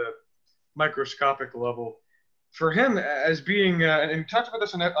a microscopic level. For him, as being, and he talks about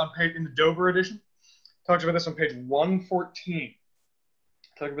this on page, in the Dover edition, talks about this on page 114.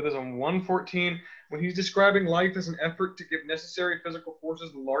 Talks about this on 114, when he's describing life as an effort to give necessary physical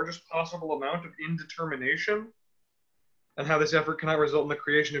forces the largest possible amount of indetermination, and how this effort cannot result in the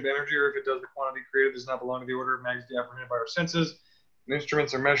creation of energy, or if it does, the quantity created does not belong to the order of magnitude apprehended by our senses,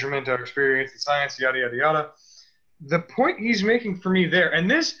 instruments, or measurement, our experience, and science, yada, yada, yada. The point he's making for me there,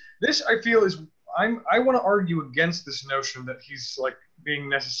 and this I feel is, I want to argue against this notion that he's like being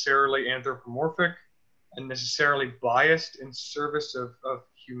necessarily anthropomorphic and necessarily biased in service of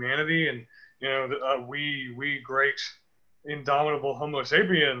humanity, and, you know, we great indomitable Homo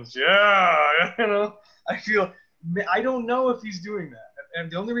sapiens, yeah, you know. I don't know if he's doing that,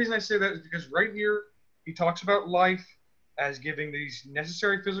 and the only reason I say that is because right here he talks about life as giving these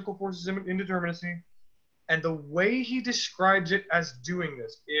necessary physical forces indeterminacy. And the way he describes it as doing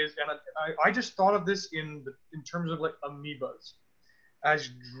this is, and I just thought of this in terms of like amoebas, as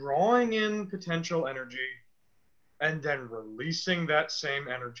drawing in potential energy and then releasing that same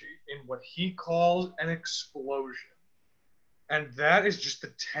energy in what he calls an explosion. And that is just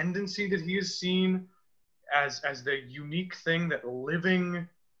the tendency that he has seen as the unique thing that living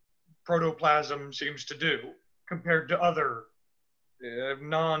protoplasm seems to do compared to other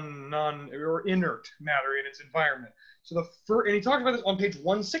non or inert matter in its environment. So and he talks about this on page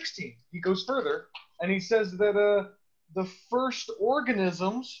 116. He goes further and he says that the first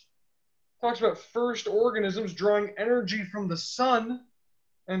organisms, talks about first organisms drawing energy from the sun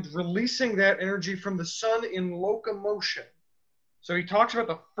and releasing that energy from the sun in locomotion. So he talks about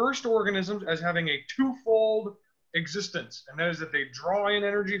the first organisms as having a twofold existence, and that is that they draw in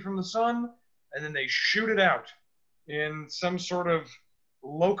energy from the sun and then they shoot it out in some sort of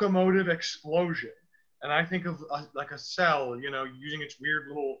locomotive explosion. And I think of like a cell, you know, using its weird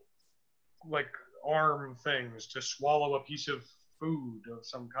little like arm things to swallow a piece of food of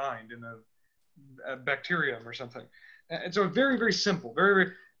some kind in a bacterium or something. And so very, very simple, very,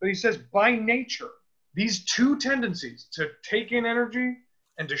 very, but he says by nature, these two tendencies to take in energy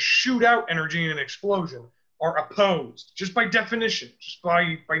and to shoot out energy in an explosion are opposed, just by definition, just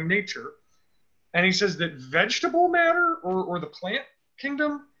by nature. And he says that vegetable matter or the plant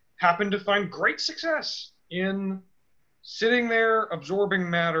kingdom happened to find great success in sitting there absorbing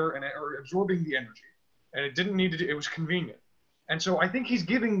matter or absorbing the energy. And it didn't need to do, it was convenient. And so I think he's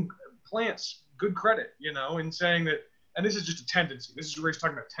giving plants good credit, you know, in saying that, and this is just a tendency. This is where he's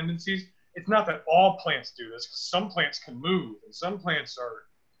talking about tendencies. It's not that all plants do this. Some plants can move, and some plants are,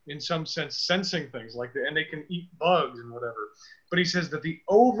 in some sense, sensing things and they can eat bugs and whatever. But he says that the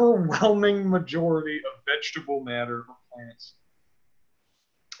overwhelming majority of vegetable matter or plants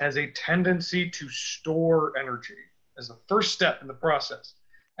has a tendency to store energy as the first step in the process.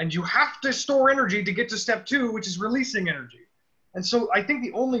 And you have to store energy to get to step 2, which is releasing energy. And so I think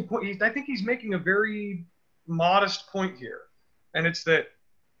the only point, I think he's making a very modest point here. And it's that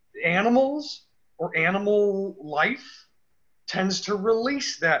animals or animal life tends to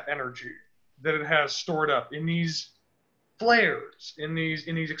release that energy that it has stored up in these flares, in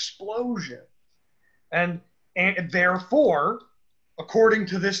these explosions. And therefore, according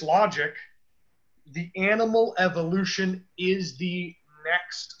to this logic, the animal evolution is the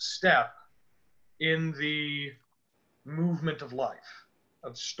next step in the movement of life,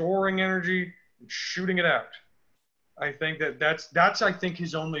 of storing energy and shooting it out. I think that's I think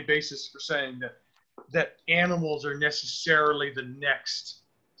his only basis for saying that animals are necessarily the next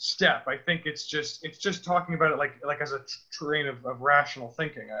step. I think it's just talking about it like as a terrain of rational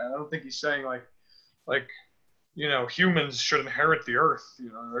thinking. I don't think he's saying like you know, humans should inherit the earth, you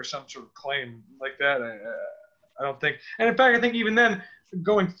know, or some sort of claim like that. I don't think. And in fact, I think even then,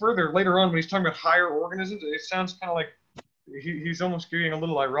 going further later on when he's talking about higher organisms, it sounds kind of like he's almost getting a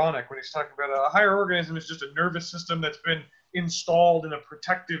little ironic when he's talking about a higher organism is just a nervous system that's been installed in a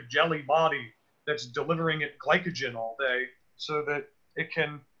protective jelly body that's delivering it glycogen all day so that it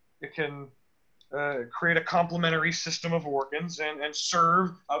can create a complementary system of organs and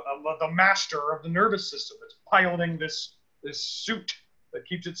serve the master of the nervous system that's piloting this suit that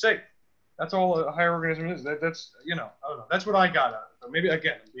keeps it safe. That's all a higher organism is. That's, you know, I don't know. That's what I got out of it. But maybe,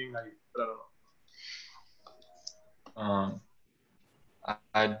 again, I'm being naive, but I don't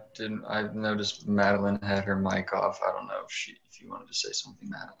know. I noticed Madeline had her mic off. I don't know if you wanted to say something,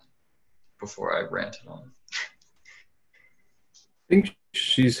 Madeline, before I ranted on. I think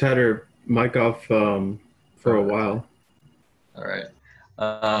she's had her mic off for a while. All right.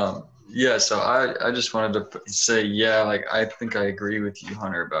 Yeah, so I just wanted to say, yeah, like I think I agree with you,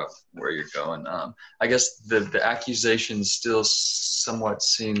 Hunter, about where you're going. I guess the accusation still somewhat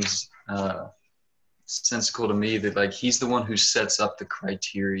seems sensical to me that like he's the one who sets up the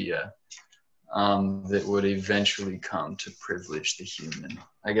criteria that would eventually come to privilege the human.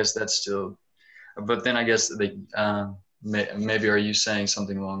 I guess that's still, but then I guess maybe are you saying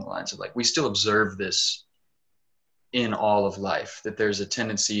something along the lines of like we still observe this in all of life, that there's a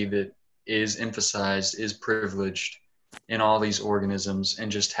tendency that is emphasized, is privileged in all these organisms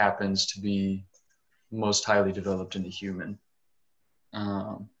and just happens to be most highly developed in the human.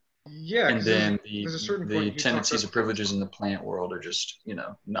 Yeah, and then the tendencies of privileges in the plant world are just, you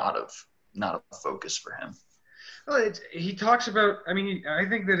know, not a focus for him. Well, he talks about, I mean, I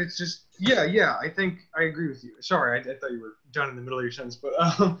think that it's just, yeah, I think I agree with you. Sorry, I thought you were done in the middle of your sentence, but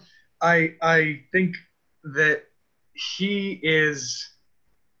I think that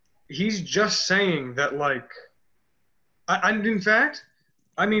he's just saying that, like, in fact,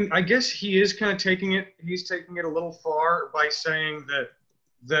 I mean, I guess he is kind of taking it a little far by saying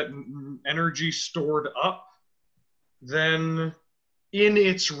that energy stored up, then in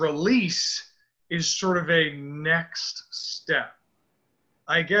its release is sort of a next step.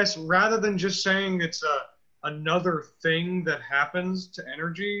 I guess rather than just saying it's another thing that happens to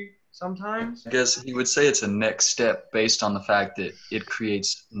energy sometimes. I guess he would say it's a next step based on the fact that it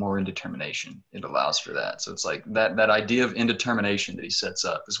creates more indetermination. It allows for that. So it's like that idea of indetermination that he sets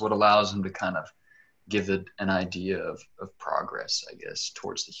up is what allows him to kind of give it an idea of progress, I guess,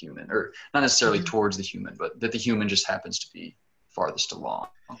 towards the human, or not necessarily towards the human, but that the human just happens to be farthest along.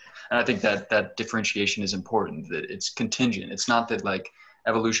 And I think that differentiation is important, that it's contingent. It's not that like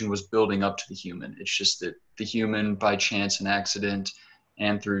evolution was building up to the human. It's just that the human, by chance and accident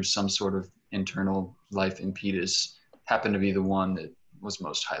and through some sort of internal life impetus, happened to be the one that was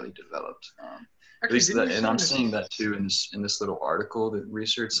most highly developed. At least that, and I'm seeing that too in this little article that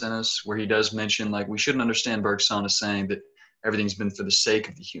research sent us, where he does mention like we shouldn't understand Bergson as saying that everything's been for the sake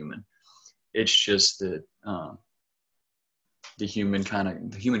of the human. It's just that the human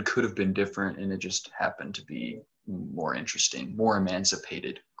could have been different, and it just happened to be more interesting, more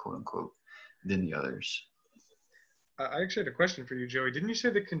emancipated, quote unquote, than the others. I actually had a question for you, Joey. Didn't you say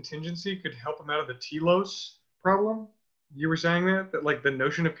the contingency could help him out of the telos problem? You were saying that like the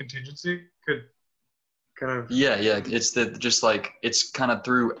notion of contingency could kind of... Yeah. It's that just like it's kind of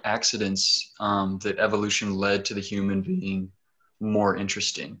through accidents that evolution led to the human being more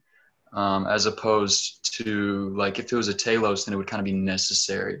interesting. as opposed to like if it was a telos, then it would kind of be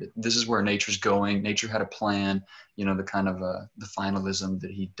necessary. This is where nature's going. Nature had a plan, the kind of the finalism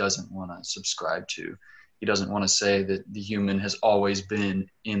that he doesn't want to subscribe to. He doesn't want to say that the human has always been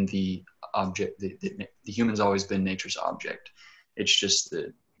in the object, the human's always been nature's object. It's just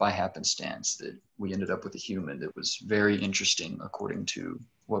that by happenstance that we ended up with a human that was very interesting, according to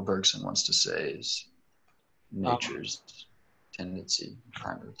what Bergson wants to say is nature's tendency,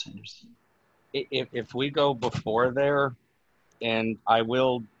 primary tendency. If we go before there, and I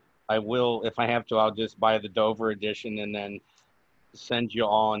will, if I have to, I'll just buy the Dover edition and then send you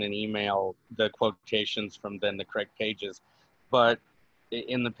all in an email the quotations from then the correct pages. But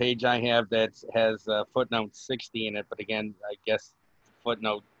in the page I have that has footnote 60 in it, but again, I guess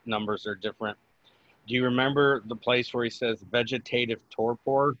footnote numbers are different. Do you remember the place where he says vegetative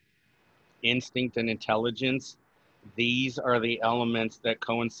torpor, instinct and intelligence? These are the elements that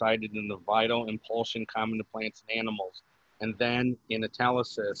coincided in the vital impulsion common to plants and animals. And then in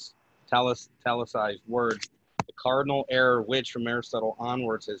italicized words, the cardinal error which from Aristotle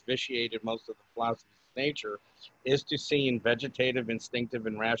onwards has vitiated most of the philosophies of nature is to see in vegetative, instinctive,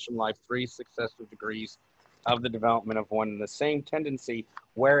 and rational life 3 successive degrees of the development of one and the same tendency,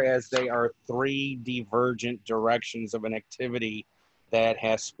 whereas they are 3 divergent directions of an activity that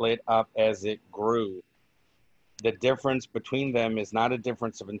has split up as it grew. The difference between them is not a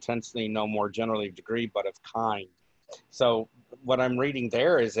difference of intensity, no more generally of degree, but of kind. So what I'm reading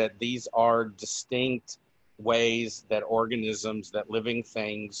there is that these are distinct ways that organisms, that living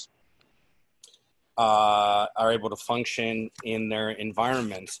things are able to function in their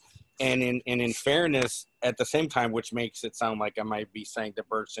environments. And in fairness, at the same time, which makes it sound like I might be saying that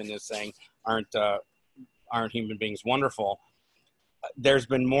Bergson is saying aren't human beings wonderful, there's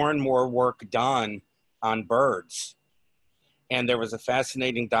been more and more work done on birds. And there was a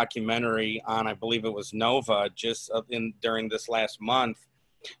fascinating documentary on, I believe it was Nova, during this last month,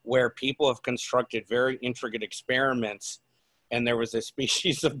 where people have constructed very intricate experiments. And there was a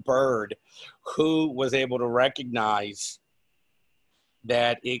species of bird who was able to recognize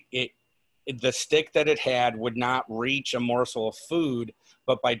that the stick that it had would not reach a morsel of food,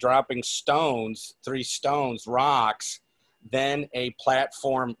 but by dropping stones, 3 stones, rocks, then a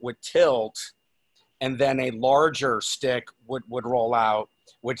platform would tilt, and then a larger stick would roll out,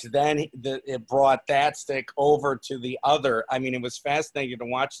 which then it brought that stick over to the other. I mean, it was fascinating to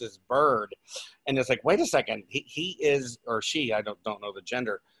watch this bird. And it's like, wait a second, he is, or she, I don't know the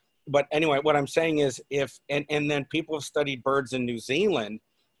gender. But anyway, what I'm saying is and then people have studied birds in New Zealand,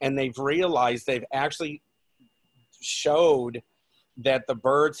 and they've realized they've actually showed that the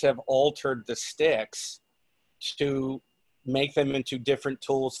birds have altered the sticks to make them into different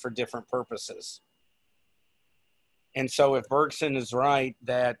tools for different purposes. And so if Bergson is right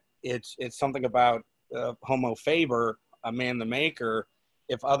that it's something about Homo faber, a man the maker,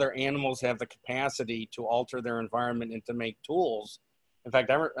 if other animals have the capacity to alter their environment and to make tools. In fact,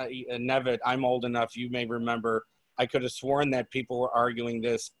 Nevitt, I'm old enough, you may remember, I could have sworn that people were arguing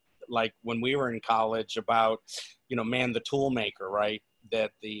this like when we were in college about, man the tool maker, right?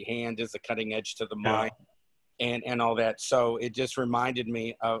 That the hand is the cutting edge to the mind. And all that. So it just reminded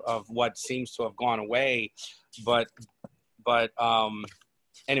me of what seems to have gone away. But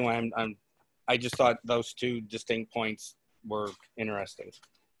anyway, I just thought those 2 distinct points were interesting.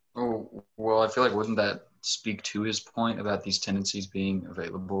 Oh, well, I feel like wouldn't that speak to his point about these tendencies being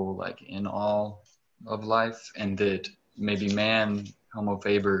available like in all of life, and that maybe man, Homo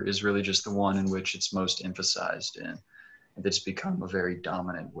faber, is really just the one in which it's most emphasized, and it's become a very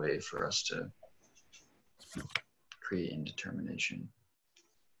dominant way for us to create indetermination.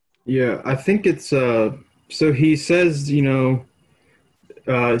 Yeah, I think it's so he says, so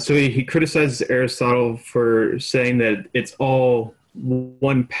he criticizes Aristotle for saying that it's all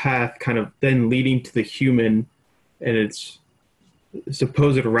one path kind of then leading to the human and its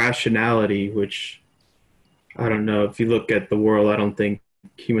supposed rationality, which I don't know. If you look at the world, I don't think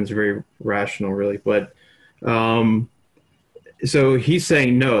humans are very rational really, but so he's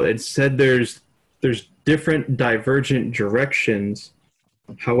saying no, it said there's different divergent directions.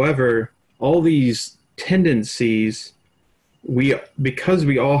 However, all these tendencies, because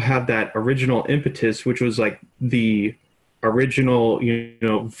we all have that original impetus, which was like the original,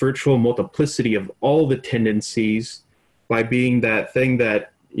 virtual multiplicity of all the tendencies, by being that thing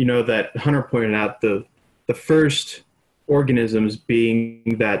that, that Hunter pointed out, the first organisms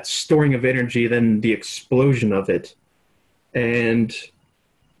being that storing of energy, then the explosion of it. And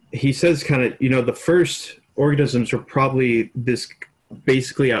he says kind of, the first organisms are probably this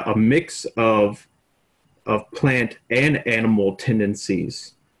basically a mix of plant and animal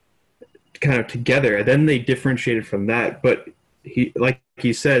tendencies. kind of together, and then they differentiated from that. But like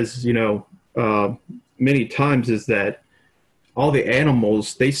he says, many times, is that all the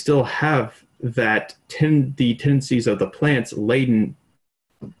animals, they still have the tendencies of the plants latent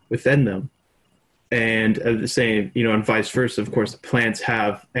within them. And the same, and vice versa. Of course, the plants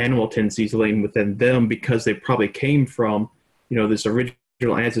have animal tendencies latent within them because they probably came from, this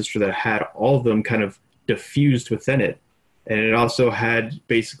original ancestor that had all of them kind of diffused within it. And it also had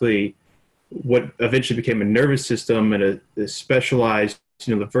basically what eventually became a nervous system and a specialized,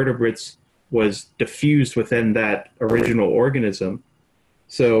 the vertebrates was diffused within that original organism.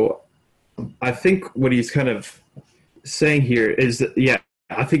 So I think what he's kind of saying here is that,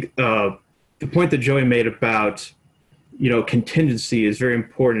 I think the point that Joey made about, contingency is very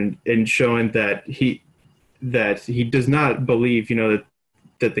important in showing that he does not believe,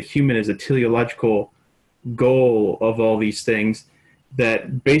 that the human is a teleological goal of all these things,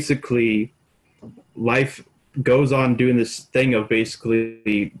 that basically life goes on doing this thing of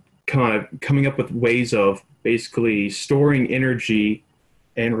basically kind of coming up with ways of basically storing energy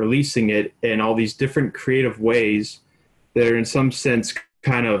and releasing it in all these different creative ways that are in some sense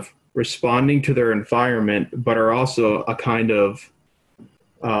kind of responding to their environment, but are also a kind of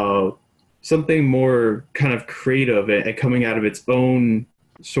something more kind of creative and coming out of its own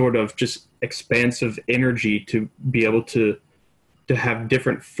sort of just expansive energy to be able to have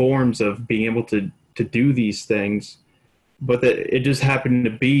different forms of being able to do these things. But that it just happened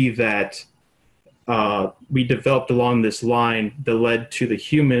to be that we developed along this line that led to the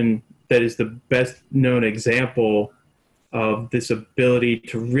human that is the best known example of this ability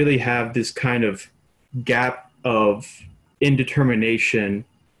to really have this kind of gap of indetermination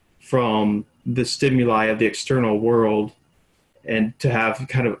from the stimuli of the external world, and to have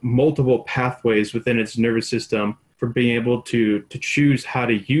kind of multiple pathways within its nervous system for being able to choose how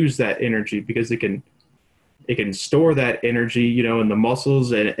to use that energy, because it can store that energy, in the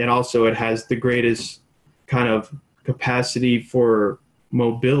muscles, and also it has the greatest kind of capacity for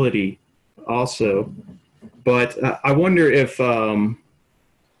mobility also. But I wonder if,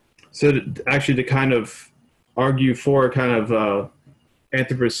 actually to kind of argue for a kind of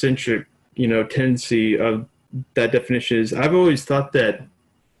anthropocentric, tendency of that definition is, I've always thought that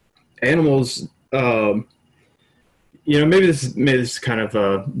animals, maybe this is kind of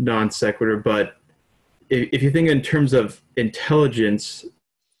a non sequitur, but if you think in terms of intelligence,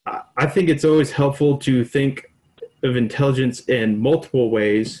 I think it's always helpful to think of intelligence in multiple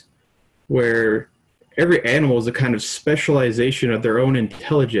ways, where every animal is a kind of specialization of their own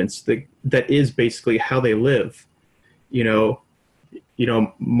intelligence that is basically how they live.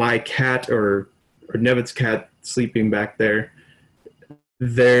 My cat or Nevin's cat sleeping back there,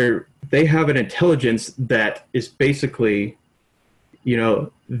 they have an intelligence that is basically,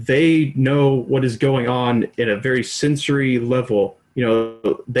 they know what is going on in a very sensory level.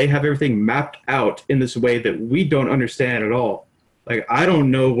 They have everything mapped out in this way that we don't understand at all. Like, I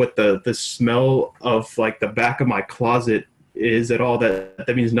don't know what the smell of like the back of my closet is at all.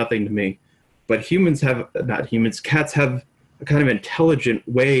 That means nothing to me. But cats have a kind of intelligent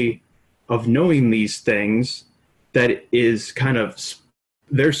way of knowing these things that is kind of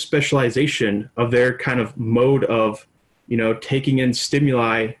their specialization of their kind of mode of, taking in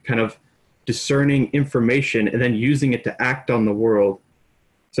stimuli, kind of discerning information and then using it to act on the world.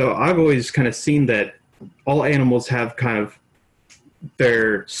 So I've always kind of seen that all animals have kind of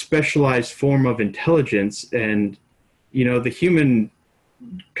their specialized form of intelligence, and the human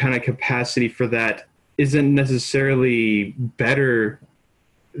kind of capacity for that isn't necessarily better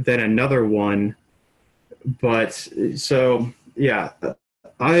than another one. But so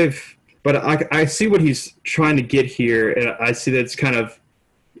I see what he's trying to get here, and I see that it's kind of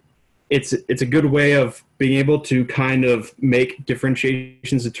it's a good way of being able to kind of make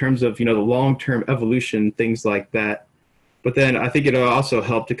differentiations in terms of the long-term evolution, things like that. But then I think it'll also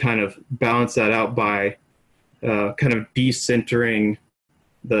help to kind of balance that out by kind of decentering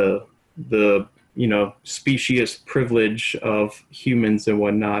the specious privilege of humans and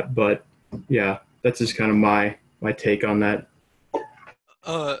whatnot. But yeah, that's just kind of my take on that.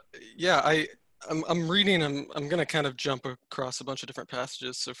 I'm reading. I'm gonna kind of jump across a bunch of different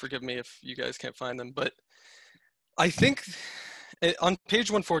passages, so forgive me if you guys can't find them. But I think on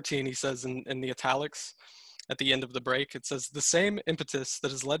page 114, he says in the italics, at the end of the break, it says, the same impetus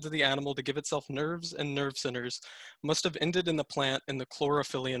that has led to the animal to give itself nerves and nerve centers must have ended in the plant in the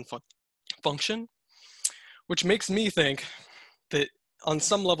chlorophyllian function, which makes me think that on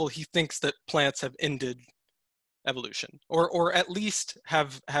some level he thinks that plants have ended evolution, or at least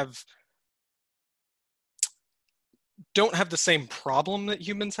have don't have the same problem that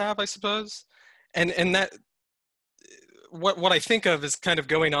humans have, I suppose. And that, what I think of is kind of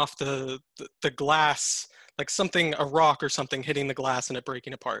going off the glass, like something, a rock or something hitting the glass and it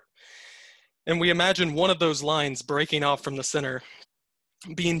breaking apart. And we imagine one of those lines breaking off from the center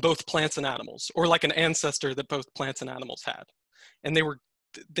being both plants and animals, or like an ancestor that both plants and animals had. And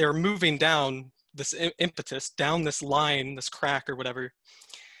they're moving down this impetus, down this line, this crack or whatever.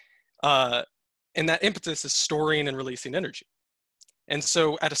 And that impetus is storing and releasing energy. And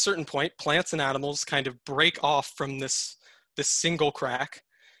so at a certain point, plants and animals kind of break off from this single crack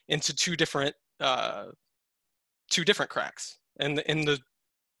into two different cracks. And in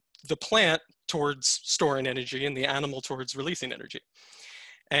the plant towards storing energy and the animal towards releasing energy.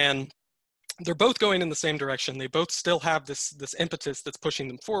 And they're both going in the same direction. They both still have this impetus that's pushing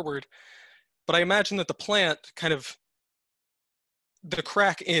them forward. But I imagine that the plant kind of, the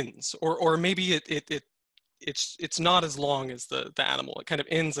crack ends, or maybe it's not as long as the animal. It kind of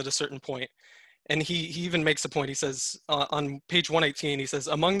ends at a certain point. And he even makes a point. He says on page 118, he says,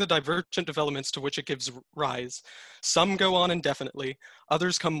 among the divergent developments to which it gives rise, some go on indefinitely,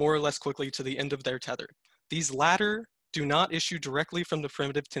 others come more or less quickly to the end of their tether. These latter do not issue directly from the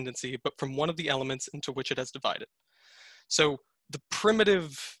primitive tendency, but from one of the elements into which it has divided. So the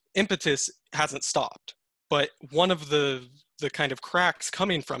primitive impetus hasn't stopped, but one of the kind of cracks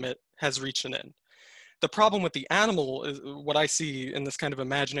coming from it has reached an end. The problem with the animal, is what I see in this kind of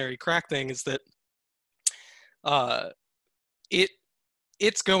imaginary crack thing, is that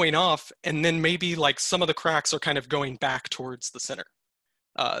it's going off, and then maybe like some of the cracks are kind of going back towards the center.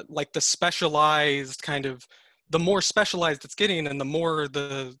 Like the specialized kind of, the more specialized it's getting and the more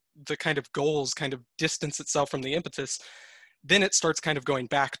the kind of goals kind of distance itself from the impetus, then it starts kind of going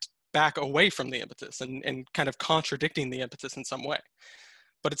back away from the impetus and kind of contradicting the impetus in some way.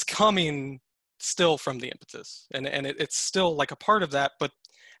 But it's coming still from the impetus, and it's still like a part of that, but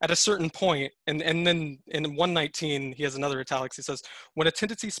at a certain point, and then in 119 he has another italics. He says, when a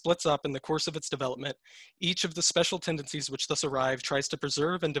tendency splits up in the course of its development, each of the special tendencies which thus arrive tries to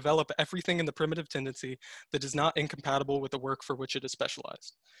preserve and develop everything in the primitive tendency that is not incompatible with the work for which it is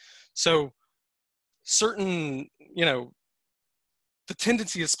specialized. So certain, the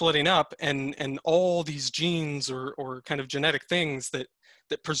tendency is splitting up, and all these genes or kind of genetic things that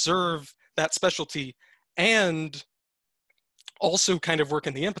preserve that specialty and also kind of work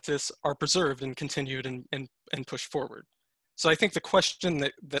in the impetus are preserved and continued and pushed forward. So I think the question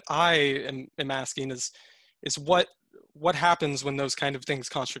that I am asking is what happens when those kind of things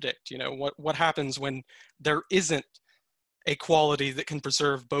contradict? What happens when there isn't a quality that can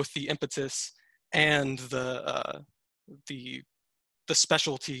preserve both the impetus and the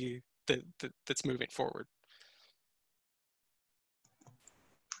specialty that's moving forward?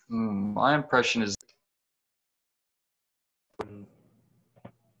 My impression is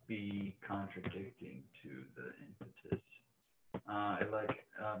be contradicting to the impetus.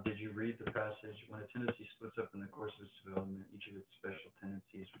 Did you read the passage? When a tendency splits up in the course of its development, each of its special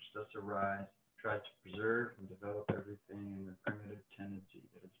tendencies which thus arise tries to preserve and develop everything in the primitive tendency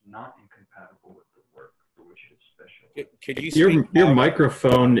that is not incompatible with the work for which it is special. Could you Your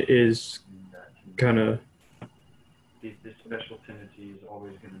microphone is kind of... This special tendency is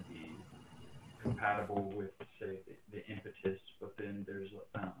always going to be compatible with, say, the impetus, but then there's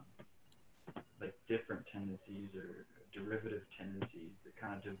like different tendencies or derivative tendencies that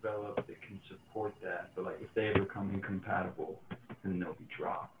kind of develop that can support that, but like if they ever become incompatible, then they'll be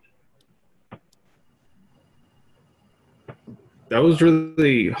dropped. That was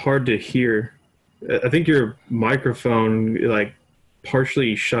really hard to hear. I think your microphone like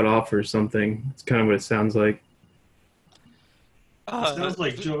partially shut off or something. It's kind of what it sounds like. It sounds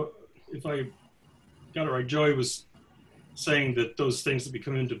like Joe, if I got it right, Joey was saying that those things that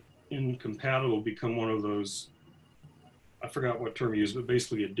become incompatible become one of those, I forgot what term you used, but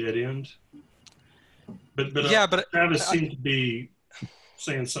basically a dead end. But Travis seemed to be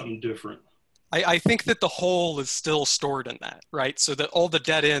saying something different. I think that the whole is still stored in that, right? So that all the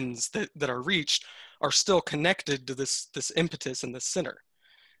dead ends that are reached are still connected to this impetus in the center.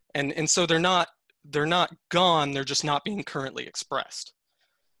 And so they're not gone, they're just not being currently expressed.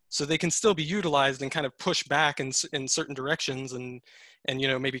 So they can still be utilized and kind of push back in certain directions and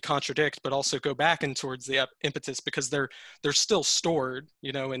maybe contradict, but also go back in towards the impetus because they're still stored,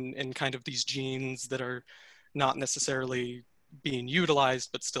 in kind of these genes that are not necessarily being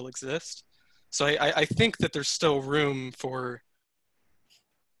utilized but still exist. So I think that there's still room for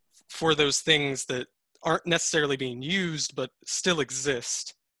those things that aren't necessarily being used but still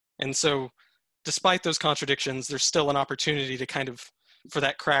exist. And so despite those contradictions, there's still an opportunity to kind of, for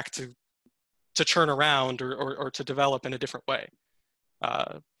that crack to to turn around or to develop in a different way.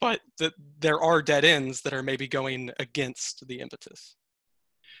 But there are dead ends that are maybe going against the impetus.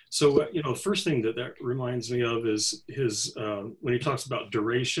 So, the first thing that reminds me of is his, when he talks about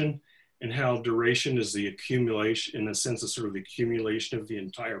duration and how duration is the accumulation, in a sense, is sort of the accumulation of the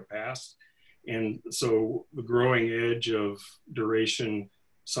entire past. And so the growing edge of duration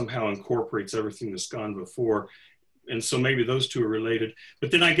somehow incorporates everything that's gone before. And so maybe those two are related.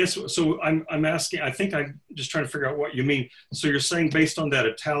 But then I guess, so I'm asking, I think I'm just trying to figure out what you mean. So you're saying based on that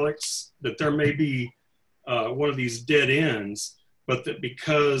italics that there may be one of these dead ends, but that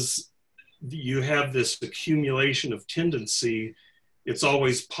because you have this accumulation of tendency, it's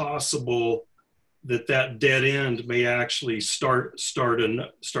always possible that that dead end may actually start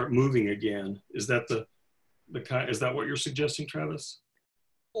moving again. Is that is that what you're suggesting, Travis?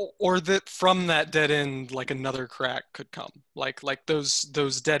 Or that from that dead end, like another crack could come. Like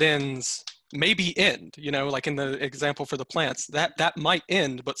those dead ends maybe end, like in the example for the plants, that might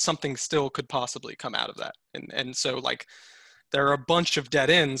end, but something still could possibly come out of that. And so like there are a bunch of dead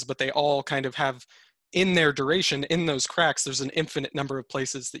ends, but they all kind of have in their duration, in those cracks, there's an infinite number of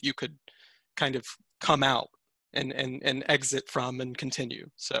places that you could kind of come out and exit from and continue.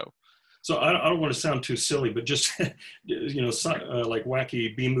 So I don't want to sound too silly, but just, like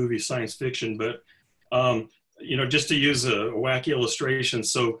wacky B-movie science fiction, but, just to use a wacky illustration.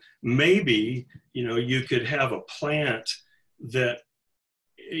 So maybe, you could have a plant that,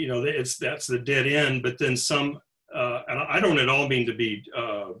 that's the dead end, but then some, and I don't at all mean to be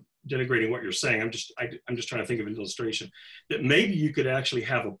denigrating what you're saying. I'm just trying to think of an illustration that maybe you could actually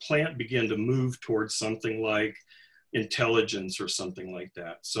have a plant begin to move towards something like intelligence or something like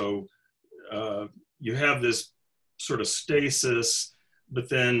that. So you have this sort of stasis, but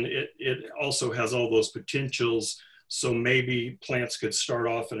then it also has all those potentials. So maybe plants could start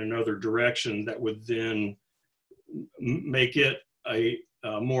off in another direction that would then make it a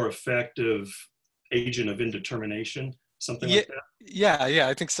more effective agent of indetermination, something like that. Yeah,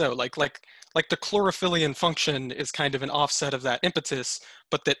 I think so. Like the chlorophyllian function is kind of an offset of that impetus,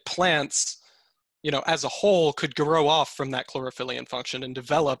 but that plants, as a whole could grow off from that chlorophyllian function and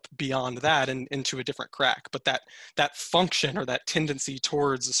develop beyond that and into a different crack. But that function or that tendency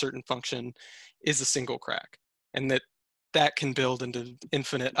towards a certain function is a single crack, and that can build into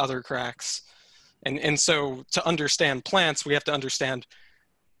infinite other cracks. And so to understand plants, we have to understand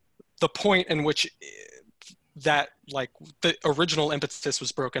the point in which that like the original impetus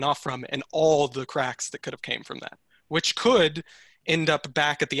was broken off from and all the cracks that could have came from that, which could end up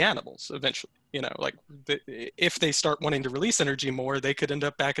back at the animals eventually. If they start wanting to release energy more, they could end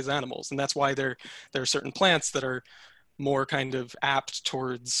up back as animals. And that's why there are certain plants that are more kind of apt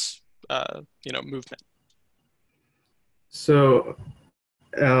towards, movement. So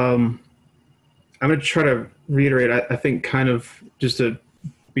I'm going to try to reiterate, I think kind of just to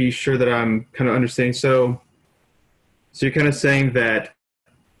be sure that I'm kind of understanding. So you're kind of saying that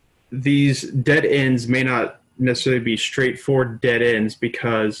these dead ends may not necessarily be straightforward dead ends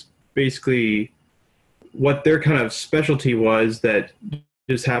because basically what their kind of specialty was that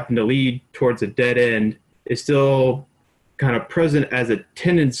just happened to lead towards a dead end is still kind of present as a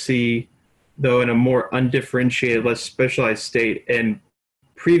tendency, though in a more undifferentiated, less specialized state, and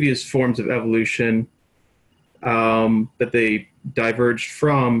previous forms of evolution that they diverged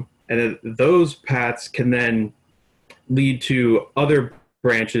from, and those paths can then lead to other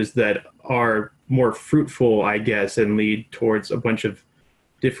branches that are more fruitful, I guess, and lead towards a bunch of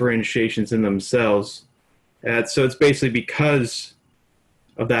differentiations in themselves. So it's basically because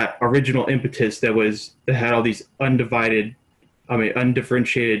of that original impetus that had all these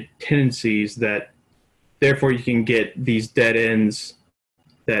undifferentiated tendencies that therefore you can get these dead ends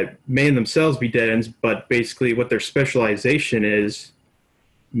that may in themselves be dead ends, but basically what their specialization is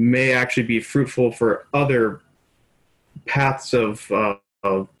may actually be fruitful for other paths of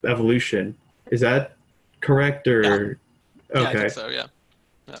evolution. Is that correct? Or Yeah, okay? I think so.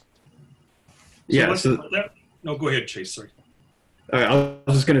 Yeah. No, go ahead, Chase. Sorry. All right, I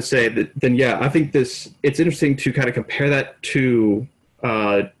was just going to say that. Then, yeah, I think it's interesting to kind of compare that to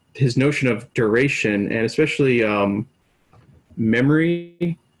his notion of duration, and especially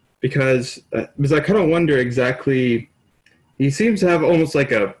memory, because I kind of wonder exactly. He seems to have almost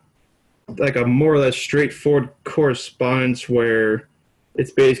like a more or less straightforward correspondence where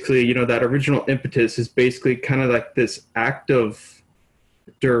it's basically, that original impetus is basically kind of like this act of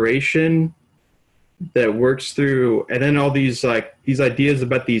duration that works through, and then all these ideas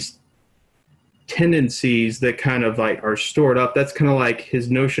about these tendencies that kind of like are stored up. That's kind of like his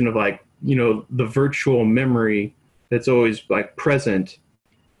notion of the virtual memory that's always like present.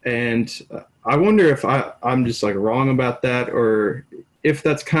 And I wonder if I'm just like wrong about that, or if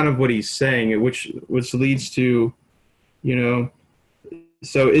that's kind of what he's saying, which leads to, you know,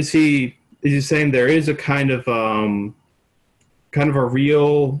 so is he saying there is a kind of a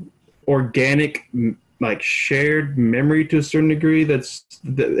real organic like shared memory to a certain degree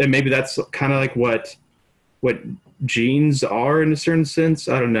and maybe that's kind of like what genes are in a certain sense.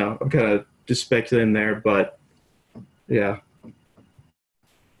 I don't know. I'm kind of just speculating there, but yeah.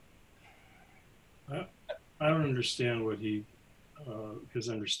 I don't understand what his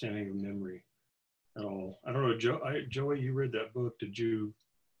understanding of memory at all. I don't know, Joey, you read that book. Did you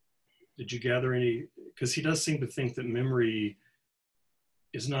gather any? Because he does seem to think that memory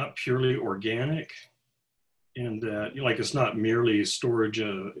is not purely organic, and that like it's not merely storage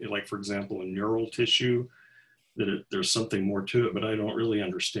of, like for example, in neural tissue. There's something more to it, but I don't really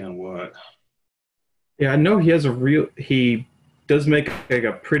understand what. Yeah, I know he does make like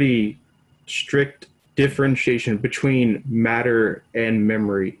a pretty strict differentiation between matter and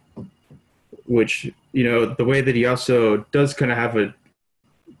memory, which, you know, the way that he also does kind of have a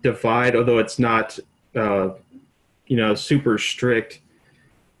divide, although it's not, you know, super strict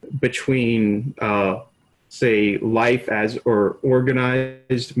between, say, life as or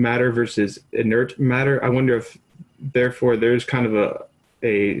organized matter versus inert matter. I wonder if, therefore, there's kind of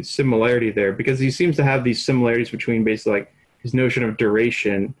a similarity there, because he seems to have these similarities between basically like his notion of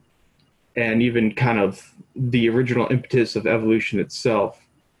duration and even kind of the original impetus of evolution itself,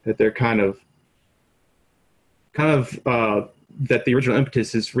 that they're kind of that the original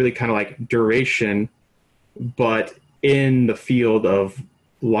impetus is really kind of like duration, but in the field of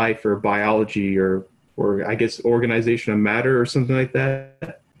life or biology or I guess organization of matter or something like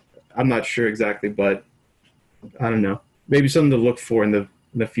that. I'm not sure exactly, but I don't know. Maybe something to look for in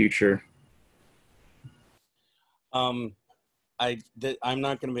the future. I'm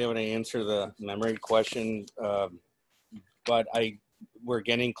not going to be able to answer the memory question, but we're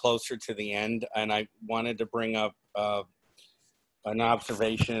getting closer to the end, and I wanted to bring up an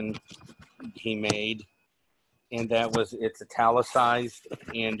observation he made, and that was it's italicized,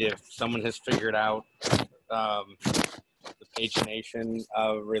 and if someone has figured out the pagination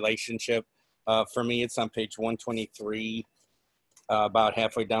relationship, for me it's on page 123, about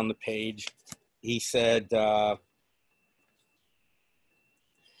halfway down the page. He said,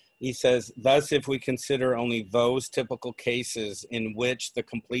 he says, thus, if we consider only those typical cases in which the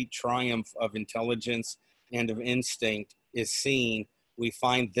complete triumph of intelligence and of instinct is seen, we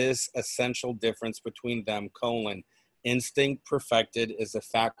find this essential difference between them, instinct perfected is the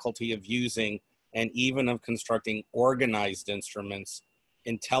faculty of using and even of constructing organized instruments.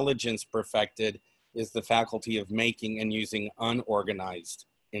 Intelligence perfected is the faculty of making and using unorganized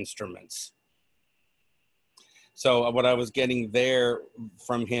instruments. So what I was getting there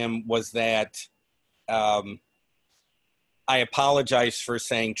from him was that I apologize for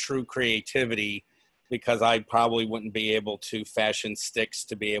saying true creativity, because I probably wouldn't be able to fashion sticks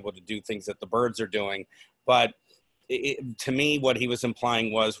to be able to do things that the birds are doing. But to me, what he was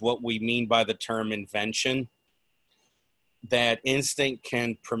implying was what we mean by the term invention, that instinct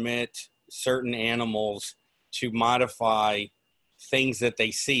can permit certain animals to modify things that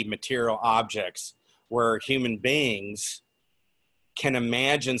they see, material objects, where human beings can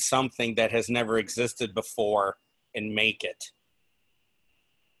imagine something that has never existed before and make it.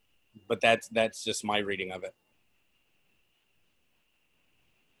 But that's just my reading of it.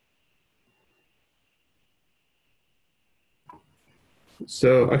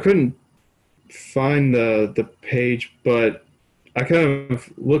 So I couldn't find the page, but I kind of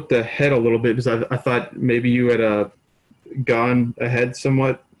looked ahead a little bit because I thought maybe you had gone ahead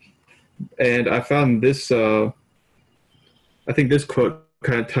somewhat, and I found this. I think this quote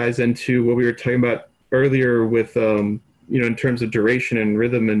kind of ties into what we were talking about earlier with, you know, in terms of duration and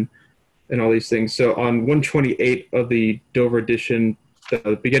rhythm and all these things. So on 128 of the Dover edition,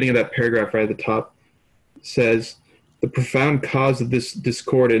 the beginning of that paragraph right at the top says, the profound cause of this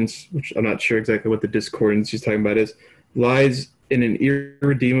discordance, which I'm not sure exactly what the discordance he's talking about is, lies in an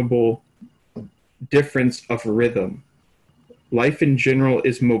irredeemable difference of rhythm. Life in general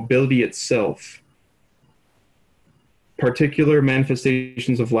is mobility itself. Particular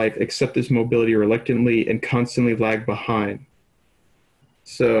manifestations of life accept this mobility reluctantly and constantly lag behind.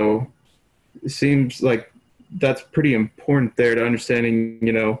 So it seems like that's pretty important there to understanding,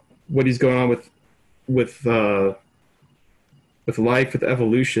 you know, what he's going on with life, with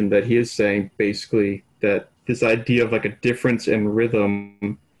evolution, that he is saying basically that this idea of like a difference in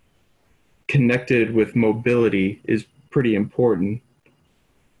rhythm connected with mobility is pretty important.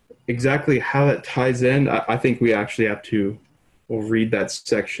 Exactly how that ties in, I think we actually have to, we'll read that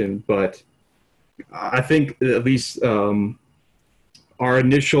section, but I think at least our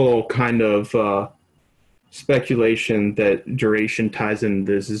initial kind of speculation that duration ties in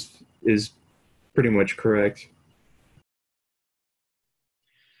this is pretty much correct.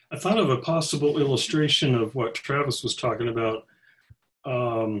 I thought of a possible illustration of what Travis was talking about.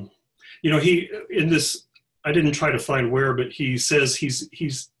 He in this, I didn't try to find where, but he says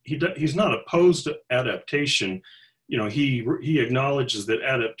he's not opposed to adaptation. He acknowledges that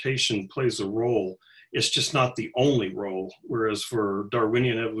adaptation plays a role. It's just not the only role. Whereas for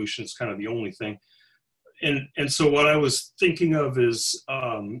Darwinian evolution, it's kind of the only thing. And so what I was thinking of is,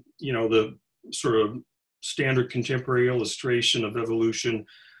 the sort of standard contemporary illustration of evolution,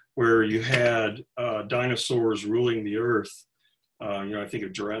 where you had dinosaurs ruling the earth. I think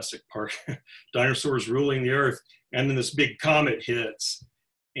of Jurassic Park, dinosaurs ruling the earth, and then this big comet hits,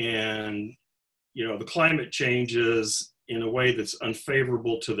 and the climate changes in a way that's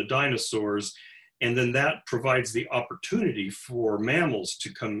unfavorable to the dinosaurs, and then that provides the opportunity for mammals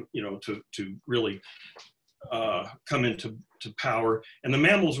to come, to really come into power. And the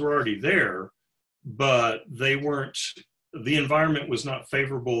mammals were already there, but they weren't. The environment was not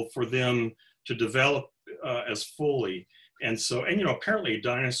favorable for them to develop as fully. And so, apparently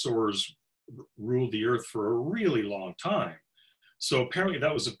dinosaurs ruled the earth for a really long time. So apparently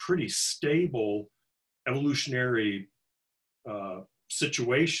that was a pretty stable evolutionary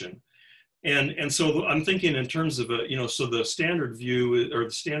situation. And so I'm thinking in terms of so the standard view or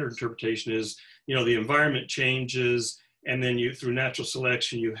the standard interpretation is, the environment changes, and then through natural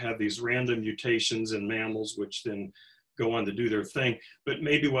selection, you have these random mutations in mammals, which then go on to do their thing. But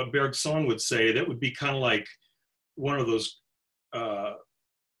maybe what Bergson would say, that would be kind of like one of those,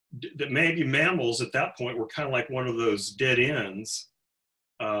 that maybe mammals at that point were kind of like one of those dead ends,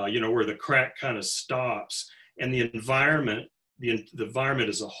 where the crack kind of stops, and the environment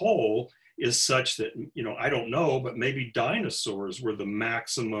as a whole is such that, I don't know, but maybe dinosaurs were the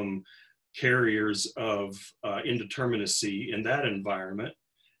maximum carriers of indeterminacy in that environment.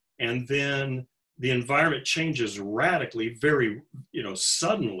 And then the environment changes radically, very,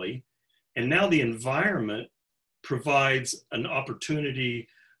 suddenly. And now the environment provides an opportunity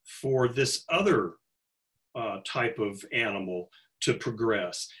for this other type of animal to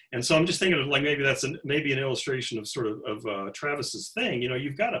progress. And so I'm just thinking of like, maybe that's maybe an illustration of sort of Travis's thing.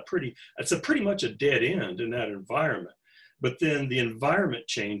 You've got it's a pretty much a dead end in that environment, but then the environment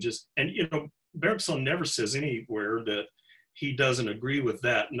changes. And, Bergson never says anywhere that he doesn't agree with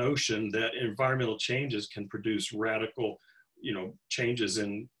that notion that environmental changes can produce radical, changes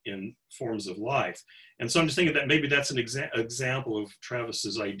in forms of life. And so I'm just thinking that maybe that's an example of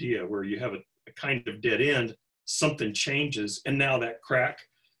Travis's idea, where you have a kind of dead end, something changes, and now that crack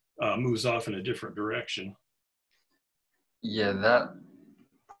moves off in a different direction. Yeah, that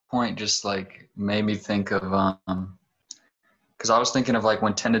point just like made me think of, because I was thinking of like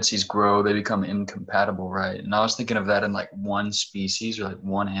when tendencies grow, they become incompatible, right? And I was thinking of that in like one species or like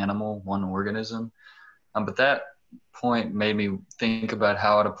one animal, one organism. But that point made me think about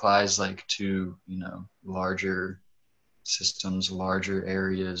how it applies like to, larger systems, larger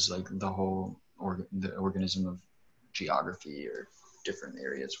areas, like the whole the organism of geography or different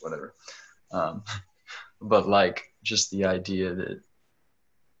areas, whatever. But like just the idea that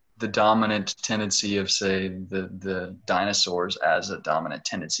the dominant tendency of, say, the dinosaurs as a dominant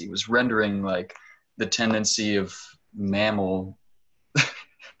tendency was rendering like the tendency of mammal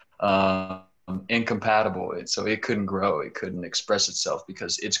incompatible. So it couldn't grow, it couldn't express itself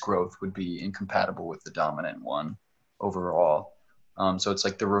because its growth would be incompatible with the dominant one overall. So it's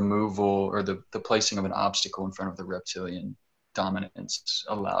like the removal or the placing of an obstacle in front of the reptilian dominance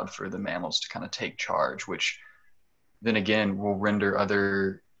allowed for the mammals to kind of take charge, which then again will render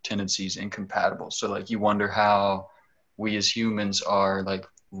other tendencies incompatible. So like you wonder how we as humans are like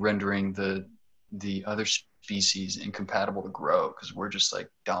rendering the other species incompatible to grow, because we're just like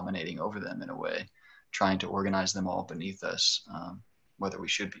dominating over them in a way, trying to organize them all beneath us, whether we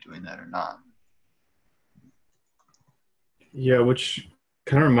should be doing that or not. Yeah, which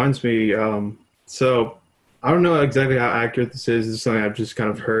kind of reminds me, so I don't know exactly how accurate this is. This is something I've just kind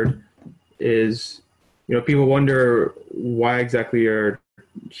of heard is, people wonder why exactly are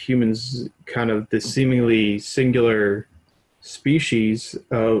humans kind of this seemingly singular species.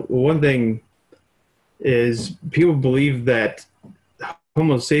 One thing is people believe that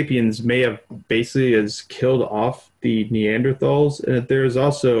Homo sapiens may have basically has killed off the Neanderthals, and that there's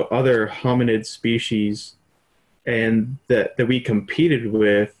also other hominid species and that we competed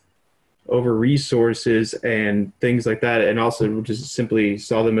with over resources and things like that, and also just simply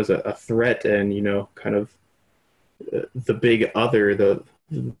saw them as a threat and kind of the big other,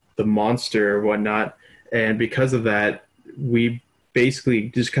 the the monster or whatnot. And because of that, we basically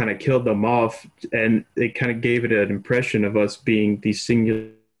just kind of killed them off, and it kind of gave it an impression of us being these singular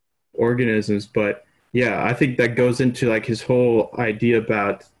organisms. But yeah, I think that goes into like his whole idea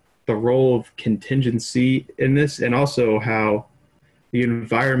about the role of contingency in this, and also how the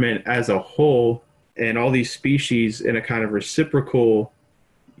environment as a whole and all these species in a kind of reciprocal,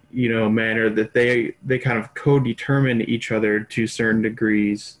 manner, that they kind of co-determine each other to certain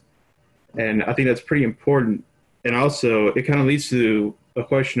degrees. And I think that's pretty important. And also it kind of leads to a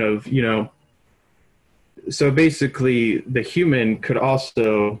question of, so basically the human could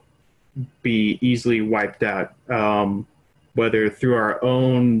also be easily wiped out, whether through our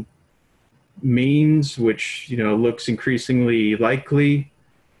own means, which looks increasingly likely,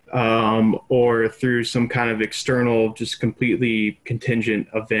 or through some kind of external, just completely contingent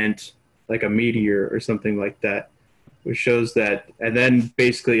event like a meteor or something like that, which shows that. And then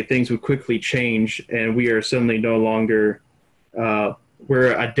basically things would quickly change, and we are suddenly no longer,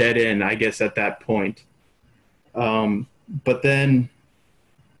 we're a dead end, I guess, at that point. But then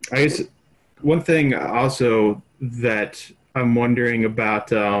I guess one thing also that I'm wondering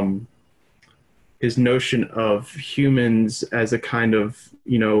about, his notion of humans as a kind of,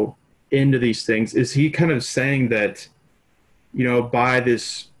 into these things, is he kind of saying that, by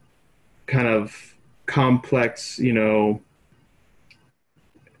this kind of complex,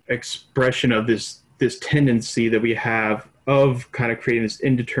 expression of this tendency that we have of kind of creating this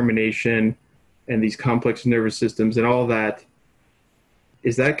indetermination and these complex nervous systems and all that,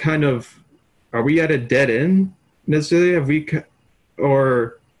 is that kind of, are we at a dead end necessarily? Have we,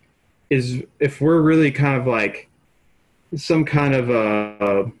 or is, if we're really kind of like some kind of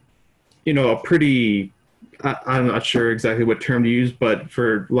a pretty, I'm not sure exactly what term to use, but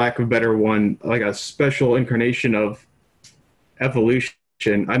for lack of a better one, like a special incarnation of evolution.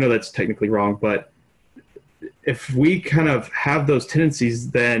 I know that's technically wrong, but if we kind of have those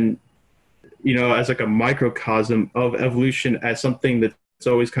tendencies, then, as like a microcosm of evolution, as something that's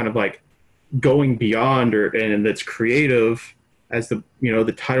always kind of like going beyond, and that's creative, as the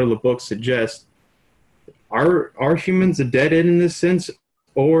title of the book suggests, are humans a dead end in this sense,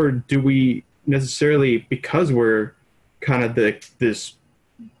 or do we necessarily, because we're kind of this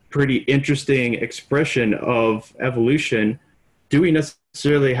pretty interesting expression of evolution, do we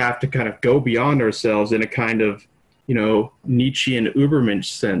necessarily have to kind of go beyond ourselves in a kind of Nietzschean Ubermensch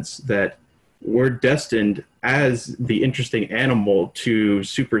sense, that we're destined as the interesting animal to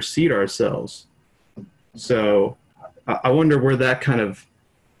supersede ourselves? So I wonder where that kind of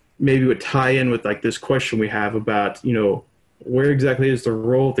maybe would tie in with like this question we have about, where exactly is the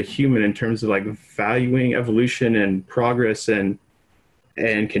role of the human in terms of like valuing evolution and progress and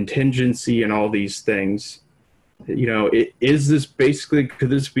contingency and all these things. Is this basically, could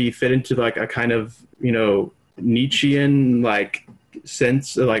this be fit into like a kind of, Nietzschean like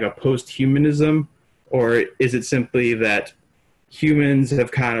sense of like a post-humanism, or is it simply that humans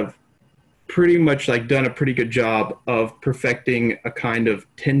have kind of pretty much like done a pretty good job of perfecting a kind of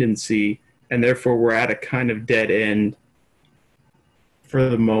tendency, and therefore we're at a kind of dead end for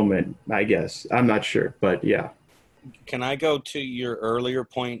the moment, I guess? I'm not sure, but yeah. Can I go to your earlier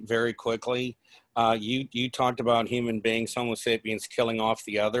point very quickly? You talked about human beings, Homo sapiens, killing off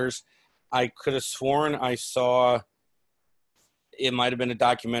the others. I could have sworn I saw, it might have been a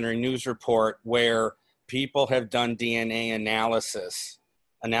documentary news report, where people have done DNA analyses,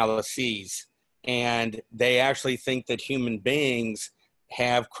 and they actually think that human beings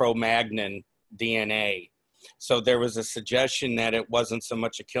have Cro-Magnon DNA. So there was a suggestion that it wasn't so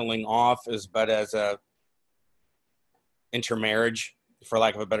much a killing off but as a intermarriage, for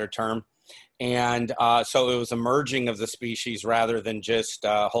lack of a better term. And so it was a merging of the species rather than just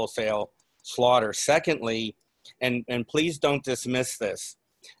wholesale slaughter. Secondly, and please don't dismiss this,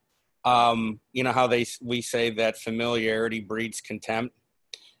 you know how we say that familiarity breeds contempt?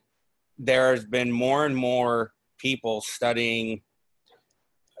 There has been more and more people studying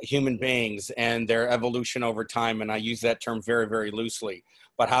human beings and their evolution over time, and I use that term very, very loosely.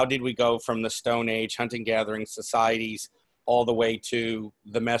 But how did we go from the Stone Age hunting-gathering societies all the way to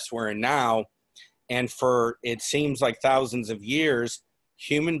the mess we're in now? And for, it seems like thousands of years,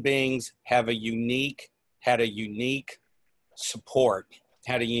 human beings had a unique support,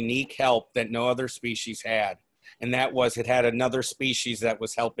 had a unique help that no other species had. And that was, it had another species that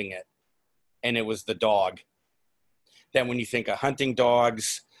was helping it. And it was the dog. That when you think of hunting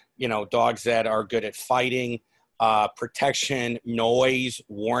dogs, dogs that are good at fighting, protection, noise,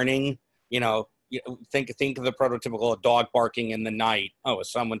 warning, think of the prototypical dog barking in the night. Oh,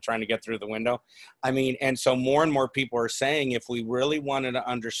 is someone trying to get through the window? I mean, and so more and more people are saying if we really wanted to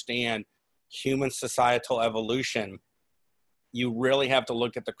understand human societal evolution, you really have to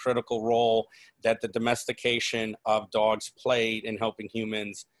look at the critical role that the domestication of dogs played in helping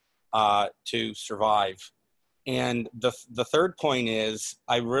humans to survive. And the third point is,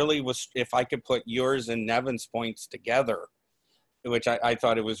 I really was, if I could put yours and Nevin's points together, which I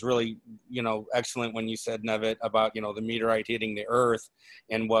thought it was really, excellent when you said, Nevin, about, the meteorite hitting the earth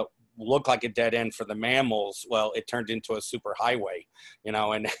and what looked like a dead end for the mammals. Well, it turned into a super highway, and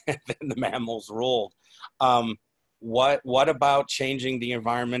then the mammals ruled. What about changing the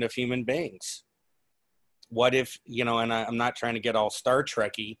environment of human beings? What if, and I'm not trying to get all Star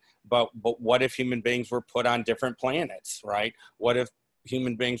Trekky, but what if human beings were put on different planets, right? What if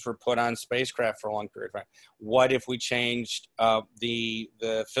human beings were put on spacecraft for a long period of time? What if we changed the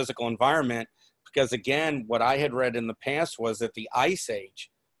physical environment? Because again, what I had read in the past was that the Ice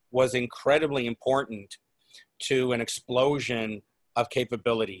Age was incredibly important to an explosion of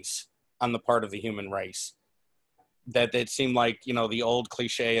capabilities on the part of the human race. That it seemed like, the old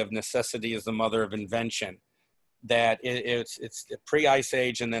cliche of necessity is the mother of invention, that it's the pre-Ice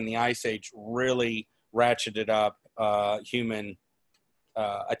Age, and then the Ice Age really ratcheted up human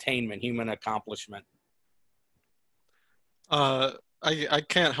attainment, human accomplishment. I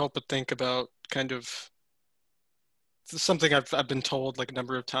can't help but think about kind of something I've been told like a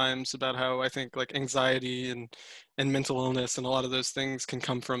number of times about how I think like anxiety and mental illness and a lot of those things can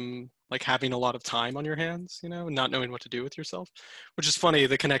come from like having a lot of time on your hands, and not knowing what to do with yourself, which is funny,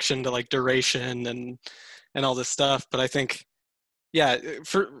 the connection to like duration and all this stuff. But I think, yeah,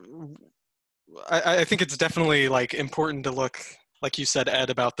 I think it's definitely like important to look, like you said, Ed,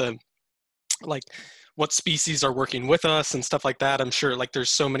 about the like what species are working with us and stuff like that. I'm sure like there's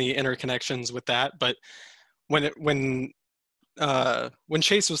so many interconnections with that. But when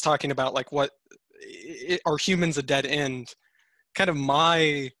Chase was talking about like are humans a dead end, kind of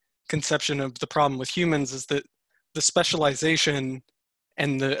my conception of the problem with humans is that the specialization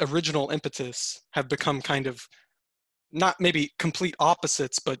and the original impetus have become kind of not maybe complete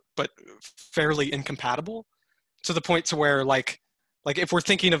opposites, but fairly incompatible, to the point to where like if we're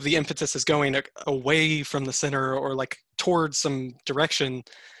thinking of the impetus as going away from the center or like towards some direction,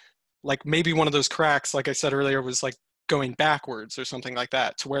 like maybe one of those cracks, like I said earlier, was like going backwards or something like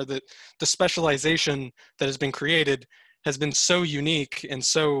that, to where the specialization that has been created has been so unique and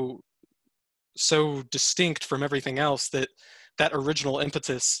so distinct from everything else that original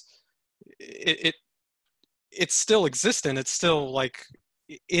impetus, it's still existent. It's still like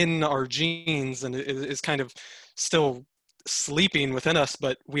in our genes and it is kind of still sleeping within us,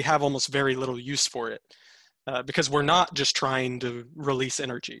 but we have almost very little use for it because we're not just trying to release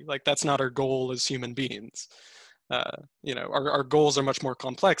energy. Like that's not our goal as human beings. Our goals are much more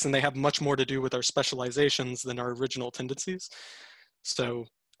complex and they have much more to do with our specializations than our original tendencies. So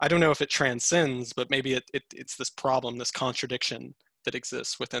I don't know if it transcends, but maybe it's this problem, this contradiction that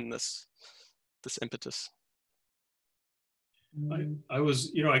exists within this impetus. I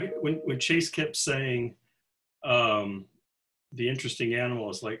was, when Chase kept saying the interesting animal,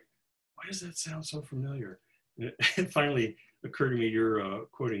 is like, why does that sound so familiar? And it finally occurred to me you're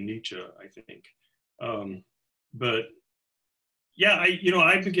quoting Nietzsche, I think. But yeah,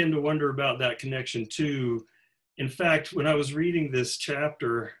 I began to wonder about that connection too. In fact, when I was reading this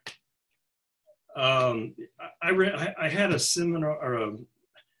chapter, I had a seminar on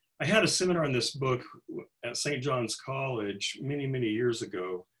this book at St. John's College many, many years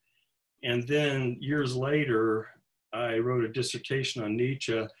ago. And then years later, I wrote a dissertation on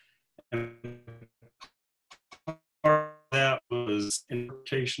Nietzsche. And part of that was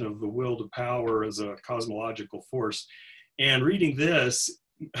interpretation of the will to power as a cosmological force. And reading this,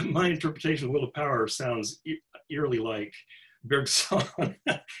 my interpretation of will to power sounds eerily like Bergson.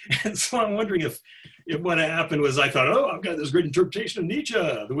 And so I'm wondering if what happened was I thought, oh, I've got this great interpretation of Nietzsche,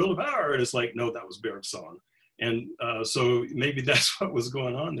 the will to power. And it's like, no, that was Bergson. And so maybe that's what was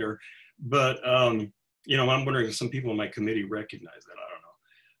going on there. But, I'm wondering if some people in my committee recognize that. I don't know.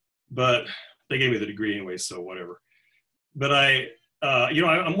 But they gave me the degree anyway, so whatever. But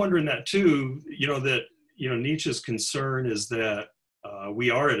I'm wondering that too, that, Nietzsche's concern is that we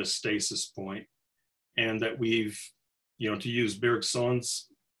are at a stasis point and that we've, to use Bergson's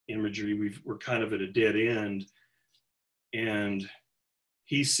imagery, we're kind of at a dead end. And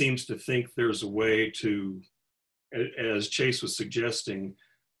he seems to think there's a way to, as Chase was suggesting,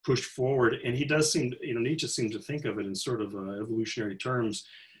 push forward. And he does seem, Nietzsche seems to think of it in sort of evolutionary terms.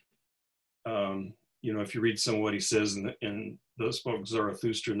 If you read some of what he says in those books,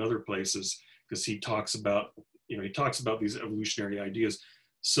 Zarathustra and other places, because he talks about these evolutionary ideas.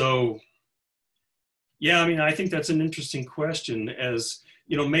 So yeah, I mean, I think that's an interesting question. As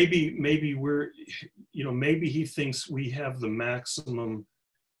you know, maybe we're, maybe he thinks we have the maximum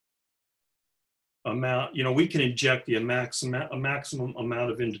amount, we can inject a maximum amount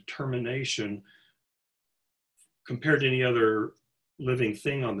of indetermination compared to any other living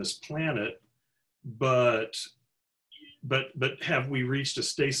thing on this planet, but have we reached a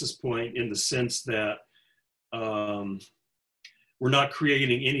stasis point in the sense that we're not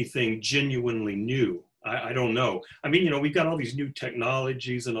creating anything genuinely new? I don't know. I mean, we've got all these new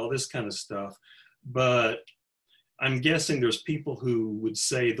technologies and all this kind of stuff, but I'm guessing there's people who would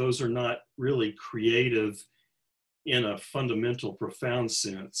say those are not really creative in a fundamental, profound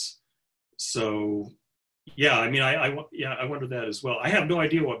sense. So yeah, I mean, I wonder that as well. I have no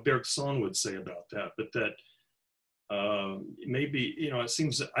idea what Bergson would say about that, but that maybe, it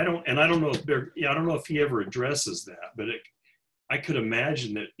seems, I don't know if I don't know if he ever addresses that, but I could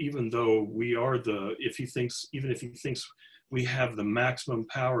imagine that even though we are even if he thinks we have the maximum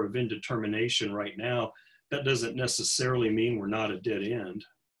power of indetermination right now, that doesn't necessarily mean we're not a dead end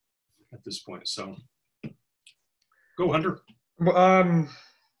at this point. So go, Hunter.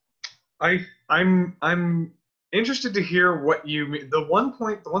 I'm interested to hear what you mean. The one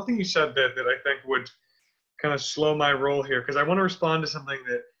thing you said that I think would kind of slow my roll here, because I want to respond to something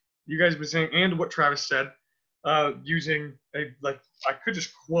that you guys were saying and what Travis said, using I could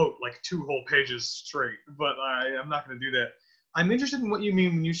just quote like 2 whole pages straight, but I'm not going to do that. I'm interested in what you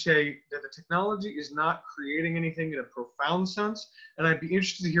mean when you say that the technology is not creating anything in a profound sense, and I'd be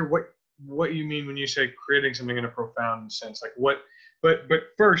interested to hear what you mean when you say creating something in a profound sense. Like what? But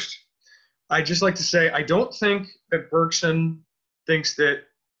first, I just like to say I don't think that Bergson thinks that,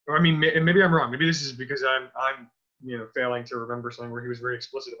 or I mean, maybe I'm wrong. Maybe this is because I'm failing to remember something where he was very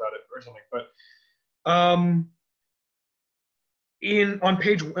explicit about it or something. But on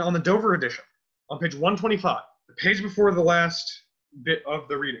the Dover edition, on page 125, the page before the last bit of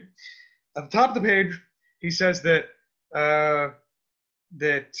the reading, at the top of the page, he says that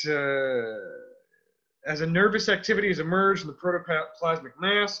as a nervous activity has emerged in the protoplasmic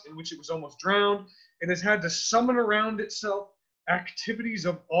mass in which it was almost drowned, it has had to summon around itself activities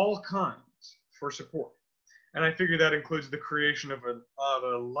of all kinds for support. And I figure that includes the creation of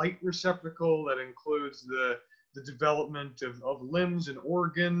a light receptacle, that includes the development of limbs and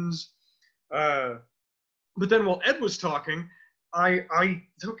organs. But then while Ed was talking, I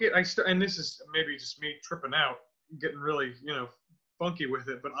took it, and this is maybe just me tripping out, getting really, funky with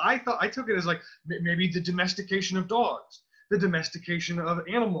it, but I took it as like maybe the domestication of dogs, the domestication of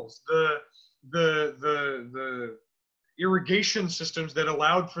animals, the irrigation systems that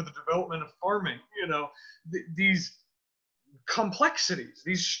allowed for the development of farming, these complexities,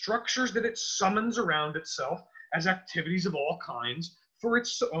 these structures that it summons around itself as activities of all kinds for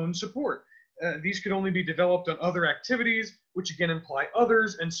its own support. These could only be developed on other activities, which again imply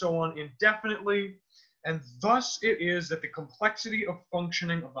others, and so on indefinitely. And thus it is that the complexity of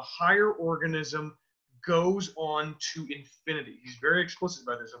functioning of the higher organism goes on to infinity. He's very explicit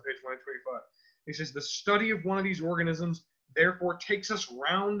about this on page 125. He says, the study of one of these organisms therefore takes us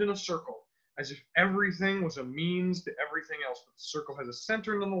round in a circle, as if everything was a means to everything else. But the circle has a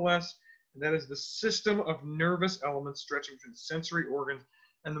center nonetheless, and that is the system of nervous elements stretching from the sensory organs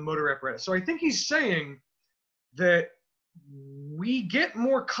and the motor apparatus. So I think he's saying that we get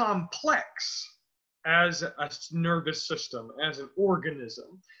more complex as a nervous system, as an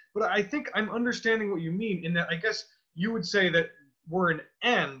organism. But I think I'm understanding what you mean in that I guess you would say that we're an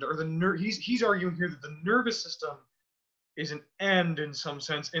end, or he's arguing here that the nervous system is an end in some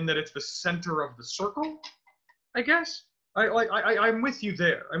sense, in that it's the center of the circle, I guess. I'm with you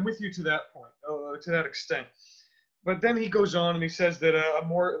there. I'm with you to that point, to that extent. But then he goes on and he says that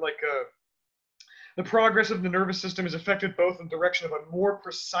the progress of the nervous system is affected both in the direction of a more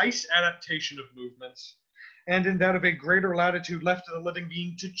precise adaptation of movements and in that of a greater latitude left to the living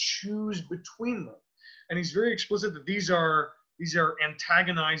being to choose between them. And he's very explicit that these are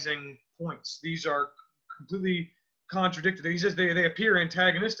antagonizing points. These are completely contradictory. He says they appear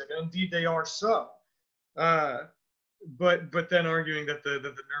antagonistic, and indeed they are so. But then arguing that the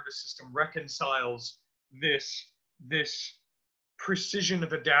nervous system reconciles this precision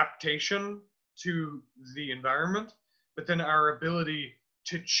of adaptation to the environment, but then our ability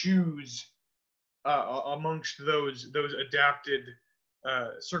to choose amongst those adapted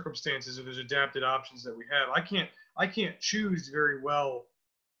circumstances, or those adapted options that we have. I can't choose very well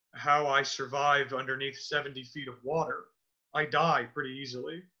how I survive underneath 70 feet of water. I die pretty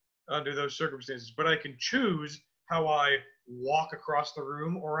easily under those circumstances, but I can choose how I walk across the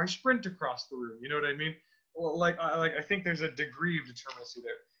room or I sprint across the room. You know what I mean? Well, I think there's a degree of determinacy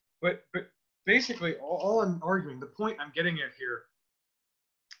there. But basically, all I'm arguing, the point I'm getting at here,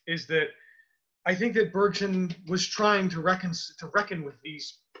 is that I think that Bergson was trying to reckon with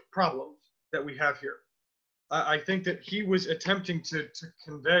these problems that we have here. I think that he was attempting to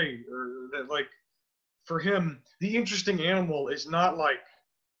convey, or that, like, for him, the interesting animal is not like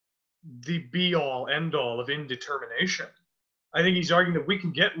the be-all, end-all of indetermination. I think he's arguing that we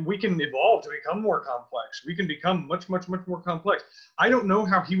can evolve to become more complex. We can become much, much, much more complex. I don't know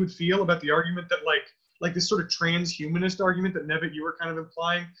how he would feel about the argument that like this sort of transhumanist argument that Nevitt, you were kind of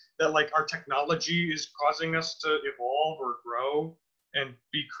implying, that like our technology is causing us to evolve or grow and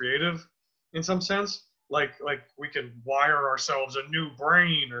be creative in some sense. Like we can wire ourselves a new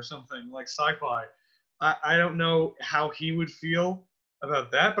brain or something like sci-fi. I don't know how he would feel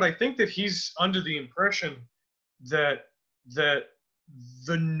about that, but I think that he's under the impression that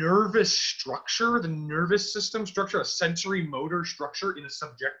the nervous structure, the nervous system structure, a sensory motor structure in a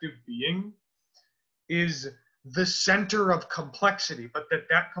subjective being is the center of complexity, but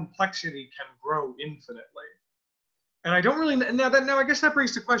that complexity can grow infinitely. And I don't really, now I guess that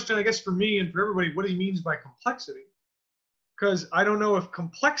brings the question, I guess for me and for everybody, what he means by complexity. Because I don't know if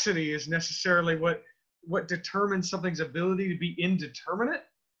complexity is necessarily what determines something's ability to be indeterminate,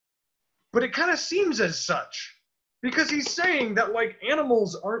 but it kind of seems as such. Because he's saying that like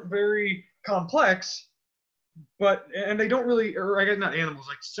animals aren't very complex, and they don't really, or I guess not animals,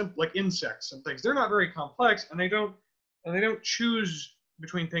 like insects and things. They're not very complex, and they don't choose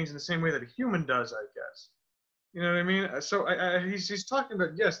between things in the same way that a human does, I guess. You know what I mean? So he's talking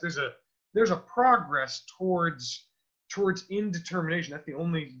about, yes, there's a progress towards indetermination. That's the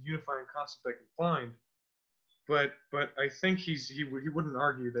only unifying concept I can find. But I think he wouldn't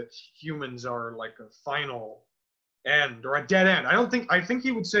argue that humans are like a final end or a dead end. I think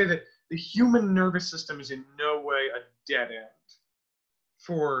he would say that the human nervous system is in no way a dead end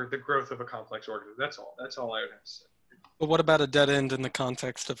for the growth of a complex organism. That's all I would have to say. But what about a dead end in the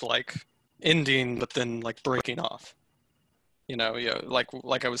context of like ending, but then like breaking off?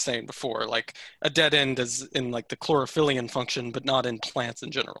 Like I was saying before, like a dead end is in like the chlorophyllian function, but not in plants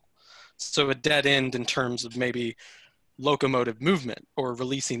in general. So a dead end in terms of maybe locomotive movement or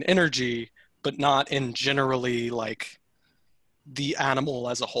releasing energy, but not in generally like the animal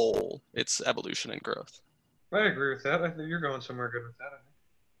as a whole, its evolution and growth. I agree with that. I think you're going somewhere good with that.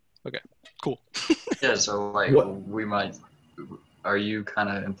 Okay, cool. Yeah, so like are you kind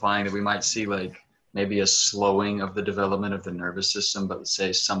of implying that we might see like maybe a slowing of the development of the nervous system, but let's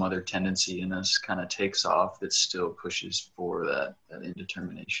say some other tendency in us kind of takes off that still pushes for that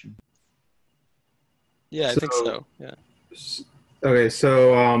indetermination? Yeah, I think so. Yeah. Okay,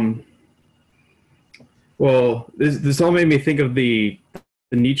 so well, this all made me think of the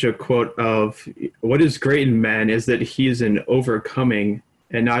Nietzsche quote of what is great in man is that he is an overcoming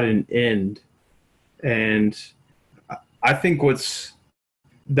and not an end. And I think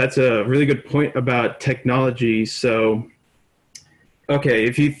that's a really good point about technology. So,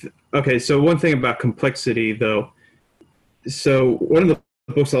 so one thing about complexity though. So one of the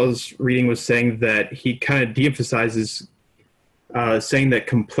books I was reading was saying that he kind of de-emphasizes saying that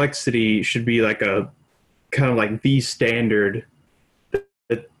complexity should be like a kind of like the standard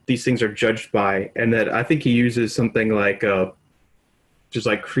that these things are judged by, and that I think he uses something like just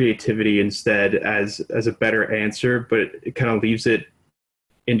like creativity instead as a better answer, but it kind of leaves it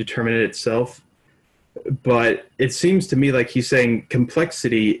indeterminate itself. But it seems to me like he's saying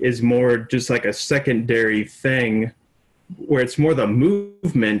complexity is more just like a secondary thing, where it's more the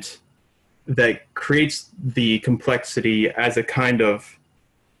movement that creates the complexity as a kind of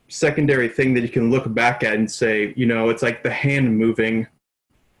secondary thing that you can look back at and say, it's like the hand moving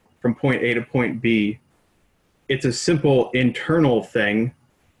from point A to point B. It's a simple internal thing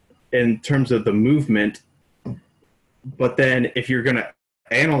in terms of the movement, but then if you're going to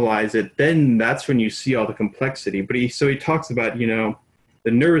analyze it, then that's when you see all the complexity. But he talks about, the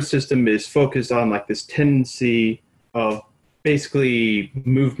nervous system is focused on like this tendency of basically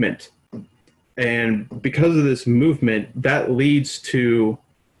movement. And because of this movement, that leads to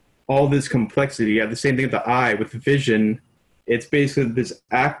all this complexity. You have the same thing with the eye, with vision. It's basically this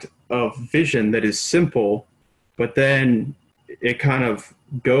act of vision that is simple, but then it kind of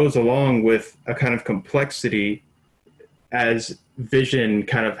goes along with a kind of complexity as vision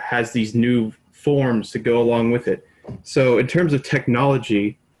kind of has these new forms to go along with it. So in terms of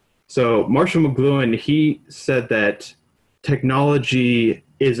technology, so Marshall McLuhan, he said that technology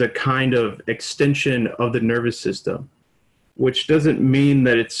is a kind of extension of the nervous system, which doesn't mean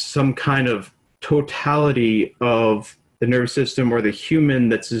that it's some kind of totality of the nervous system or the human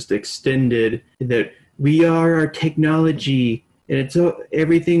that's just extended, that we are our technology and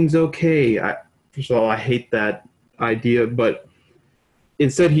everything's okay. First of all, I hate that idea, but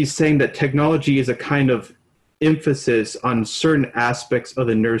instead he's saying that technology is a kind of emphasis on certain aspects of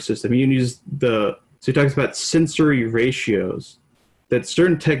the nervous system. So he talks about sensory ratios, that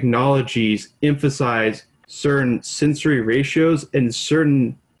certain technologies emphasize certain sensory ratios in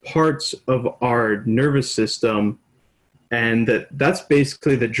certain parts of our nervous system, and that's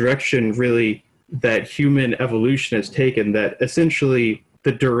basically the direction really that human evolution has taken, that essentially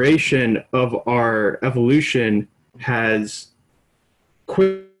the duration of our evolution has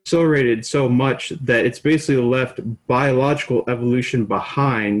accelerated so much that it's basically left biological evolution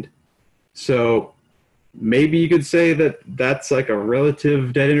behind. So maybe you could say that that's like a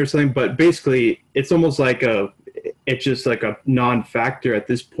relative dead end or something, but basically it's almost like it's just like a non-factor at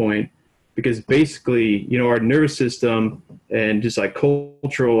this point, because basically, our nervous system and just like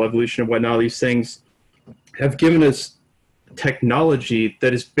cultural evolution and whatnot, all these things have given us technology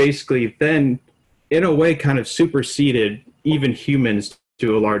that is basically then, in a way, kind of superseded even humans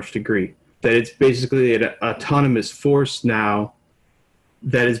to a large degree. That it's basically an autonomous force now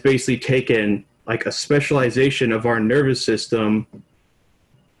that has basically taken like a specialization of our nervous system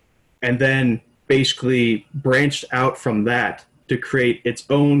and then basically branched out from that to create its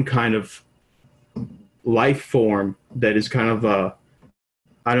own kind of life form that is kind of I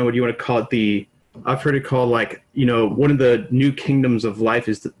don't know what you want to call it, I've heard it called like, one of the new kingdoms of life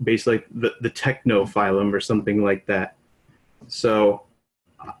is basically the technophylum or something like that. So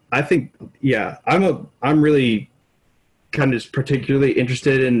I think, yeah, I'm really kind of just particularly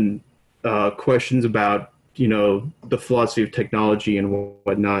interested in questions about, the philosophy of technology and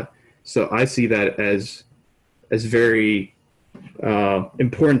whatnot. So I see that as very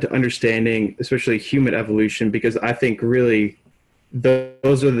important to understanding, especially human evolution, because I think really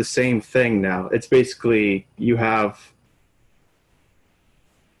those are the same thing now. It's basically, you have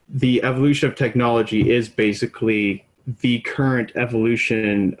the evolution of technology is basically the current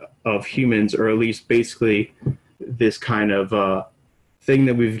evolution of humans, or at least basically this kind of thing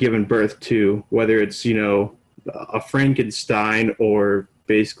that we've given birth to, whether it's, a Frankenstein or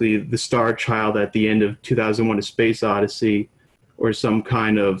basically the Star Child at the end of 2001: A Space Odyssey, or some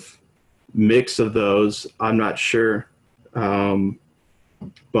kind of mix of those. I'm not sure.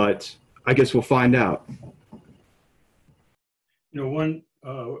 But I guess we'll find out. One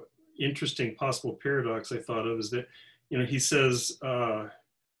interesting possible paradox I thought of is that, he says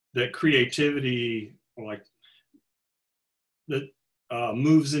that creativity, like, that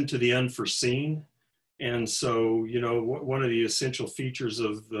moves into the unforeseen. And so, one of the essential features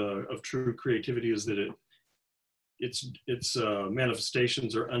of true creativity is that its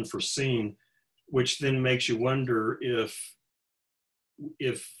manifestations are unforeseen, which then makes you wonder if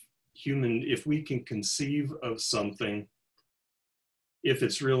we can conceive of something, if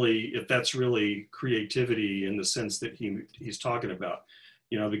that's really creativity in the sense that he's talking about,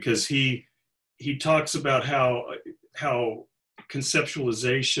 because he talks about how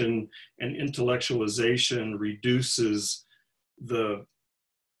conceptualization and intellectualization reduces the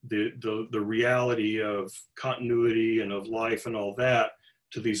reality of continuity and of life and all that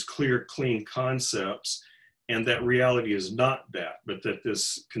to these clear, clean concepts, and that reality is not that, but that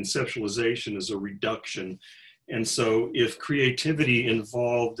this conceptualization is a reduction. And so if creativity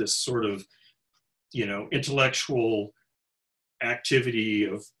involved this sort of, intellectual activity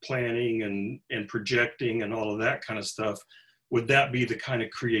of planning and projecting and all of that kind of stuff, would that be the kind of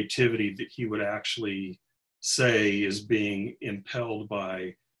creativity that he would actually say is being impelled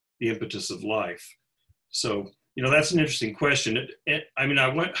by the impetus of life? So, that's an interesting question. I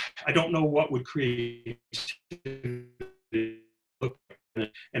don't know what would creativity look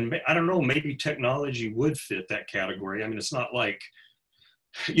like. And I don't know, maybe technology would fit that category. I mean, it's not like,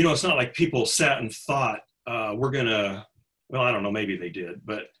 it's not like people sat and thought, I don't know, maybe they did,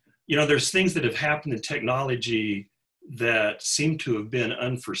 but, there's things that have happened in technology that seem to have been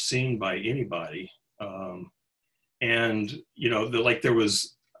unforeseen by anybody. There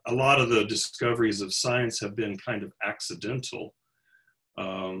was a lot of the discoveries of science have been kind of accidental.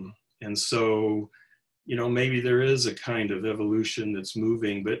 And so, maybe there is a kind of evolution that's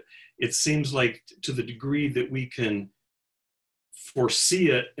moving, but it seems like to the degree that we can foresee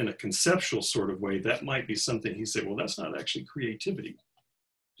it in a conceptual sort of way, that might be something he said, well, that's not actually creativity.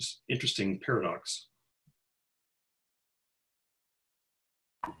 Just interesting paradox.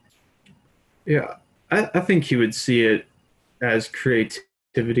 Yeah, I think he would see it as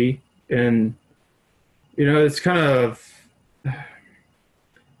creativity. And, it's kind of,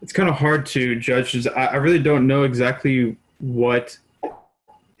 it's kind of hard to judge. I really don't know exactly what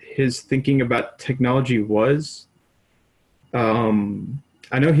his thinking about technology was.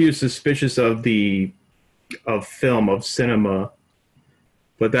 I know he was suspicious of film, of cinema,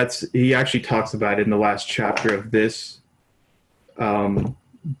 but he actually talks about it in the last chapter of this.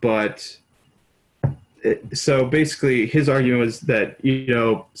 So basically his argument was that,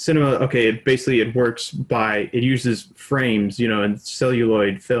 cinema, okay, it works it uses frames, and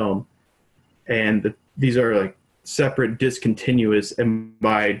celluloid film, and these are like separate, discontinuous, and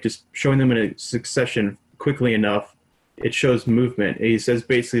by just showing them in a succession quickly enough, it shows movement. And he says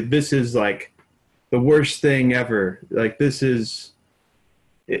basically this is like the worst thing ever. Like it's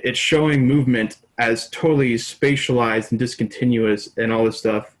showing movement as totally spatialized and discontinuous and all this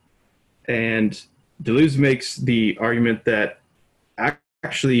stuff. And Deleuze makes the argument that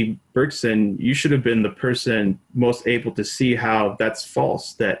actually, Bergson, you should have been the person most able to see how that's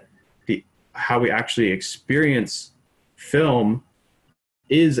false, that how we actually experience film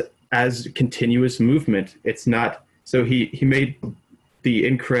is as continuous movement. It's not. So he made the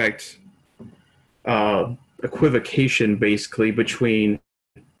incorrect equivocation, basically, between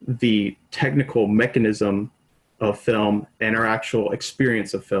the technical mechanism of film and our actual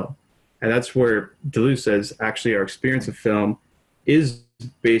experience of film. And that's where Deleuze says, actually, our experience of film is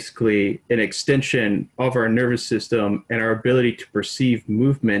basically an extension of our nervous system and our ability to perceive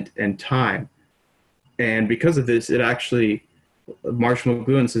movement and time. And because of this, Marshall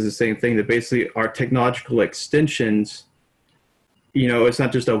McLuhan says the same thing, that basically our technological extensions, it's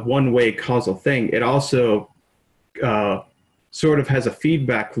not just a one-way causal thing. It also sort of has a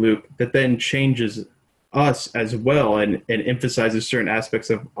feedback loop that then changes us as well and emphasizes certain aspects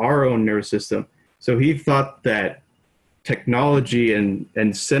of our own nervous system. So he thought that technology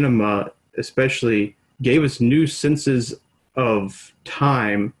and cinema especially gave us new senses of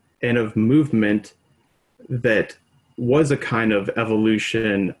time and of movement that was a kind of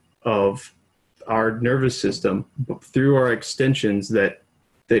evolution of our nervous system through our extensions that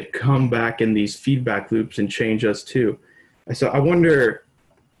come back in these feedback loops and change us too. So I wonder,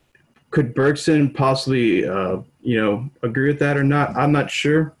 could Bergson possibly, agree with that or not? I'm not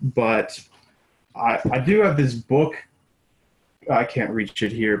sure, but I do have this book. I can't reach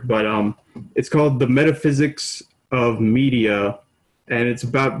it here, but it's called The Metaphysics of Media, and it's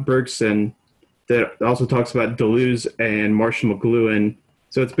about Bergson. That also talks about Deleuze and Marshall McLuhan.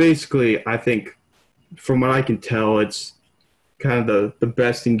 So it's basically, I think, from what I can tell, it's kind of the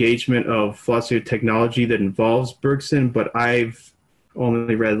best engagement of philosophy of technology that involves Bergson, but I've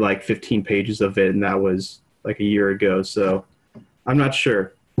only read like 15 pages of it, and that was like a year ago. So I'm not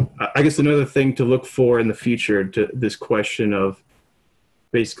sure. I guess another thing to look for in the future to this question of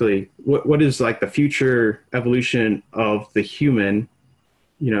basically what is like the future evolution of the human,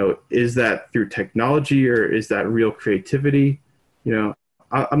 is that through technology or is that real creativity?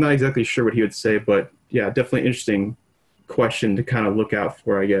 I'm not exactly sure what he would say, but yeah, definitely interesting question to kind of look out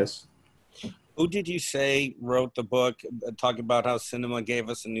for, I guess. Who did you say wrote the book talking about how cinema gave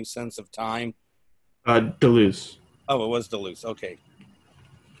us a new sense of time? Deleuze. Oh, it was Deleuze. Okay.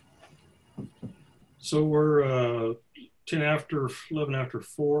 So we're 11 after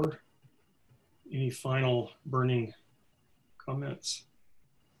 4. Any final burning comments?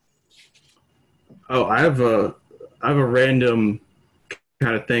 Oh, I have a random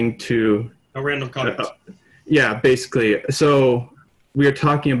kind of thing to. A random comment. Yeah, basically. So we are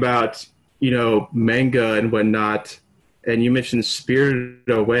talking about, manga and whatnot, and you mentioned Spirited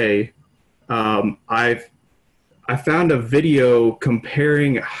Away. I found a video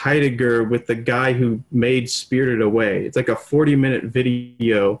comparing Heidegger with the guy who made Spirited Away. It's like a 40-minute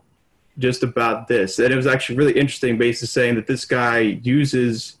video just about this. And it was actually really interesting, basically saying that this guy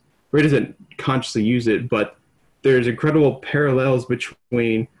uses, or he doesn't consciously use it, but there's incredible parallels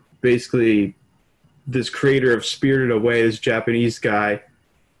between basically this creator of Spirited Away, this Japanese guy,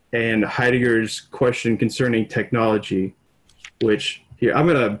 and Heidegger's question concerning technology, which here I'm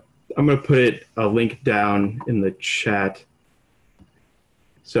gonna put a link down in the chat.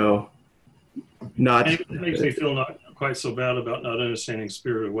 So it makes me feel not quite so bad about not understanding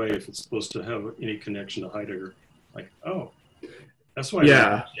Spirited Away if it's supposed to have any connection to Heidegger. Like, oh, that's why I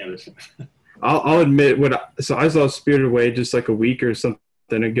don't understand it. I'll admit so I saw Spirited Away just like a week or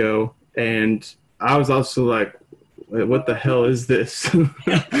something ago, and I was also like, what the hell is this?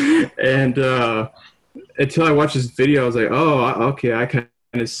 And until I watched this video, I was like, oh, okay, I kind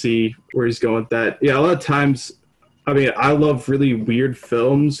of see where he's going with that. Yeah, a lot of times, I mean, I love really weird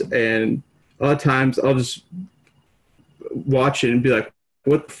films, and a lot of times I'll just watch it and be like,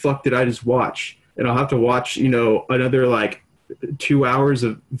 what the fuck did I just watch? And I'll have to watch, another like 2 hours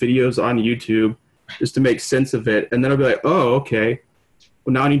of videos on YouTube just to make sense of it. And then I'll be like, oh, okay.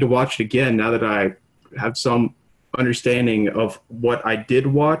 Well, now I need to watch it again now that I have some understanding of what I did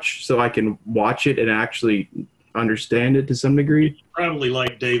watch, so I can watch it and actually understand it to some degree. Probably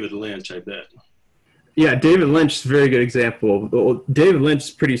like David Lynch, I bet. Yeah, David Lynch is a very good example. Well, David Lynch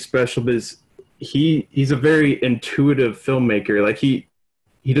is pretty special because he's a very intuitive filmmaker. Like he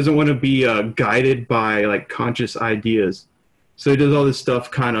doesn't want to be guided by like conscious ideas. So he does all this stuff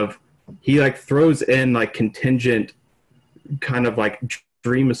kind of, he like throws in like contingent kind of like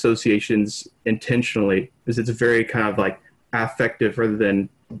dream associations intentionally, because it's a very kind of like affective rather than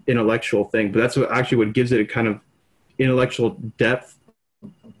intellectual thing. But that's what gives it a kind of intellectual depth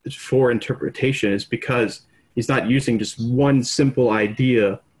for interpretation, is because he's not using just one simple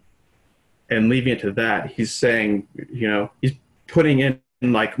idea and leaving it to that. He's saying, he's putting in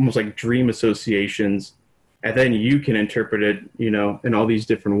like almost like dream associations, and then you can interpret it, in all these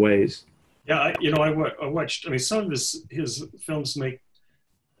different ways. Yeah, I watched. I mean, some of his films make.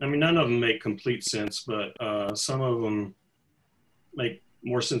 I mean, none of them make complete sense, but some of them make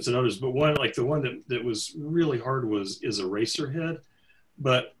more sense than others. But the one that was really hard is Eraserhead.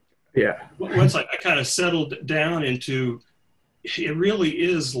 But yeah, once I kind of settled down into, it really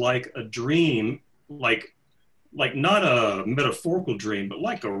is like a dream, like not a metaphorical dream, but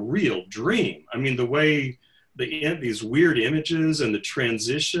like a real dream. I mean, the way these weird images and the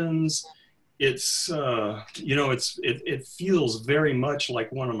transitions, it's it feels very much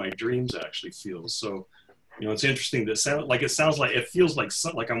like one of my dreams actually feels. So, it's interesting that it feels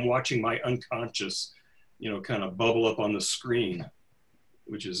like I'm watching my unconscious, kind of bubble up on the screen,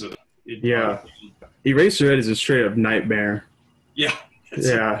 which is Eraserhead is a straight up nightmare. Yeah.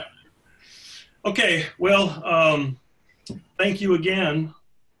 Yeah. Okay. Well, thank you again.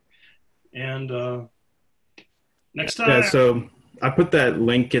 And next time. Yeah. So I put that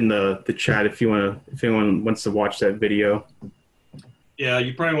link in the chat if anyone wants to watch that video. Yeah,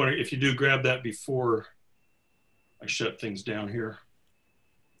 you probably want to, if you do, grab that before I shut things down here.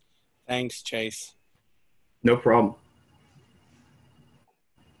 Thanks, Chase. No problem.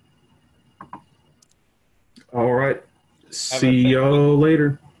 All right. See y'all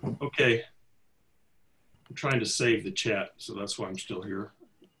later. Okay. I'm trying to save the chat, so that's why I'm still here.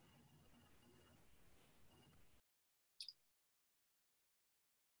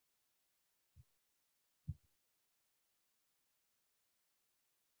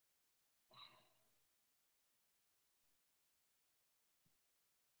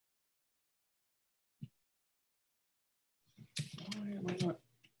 Why am I not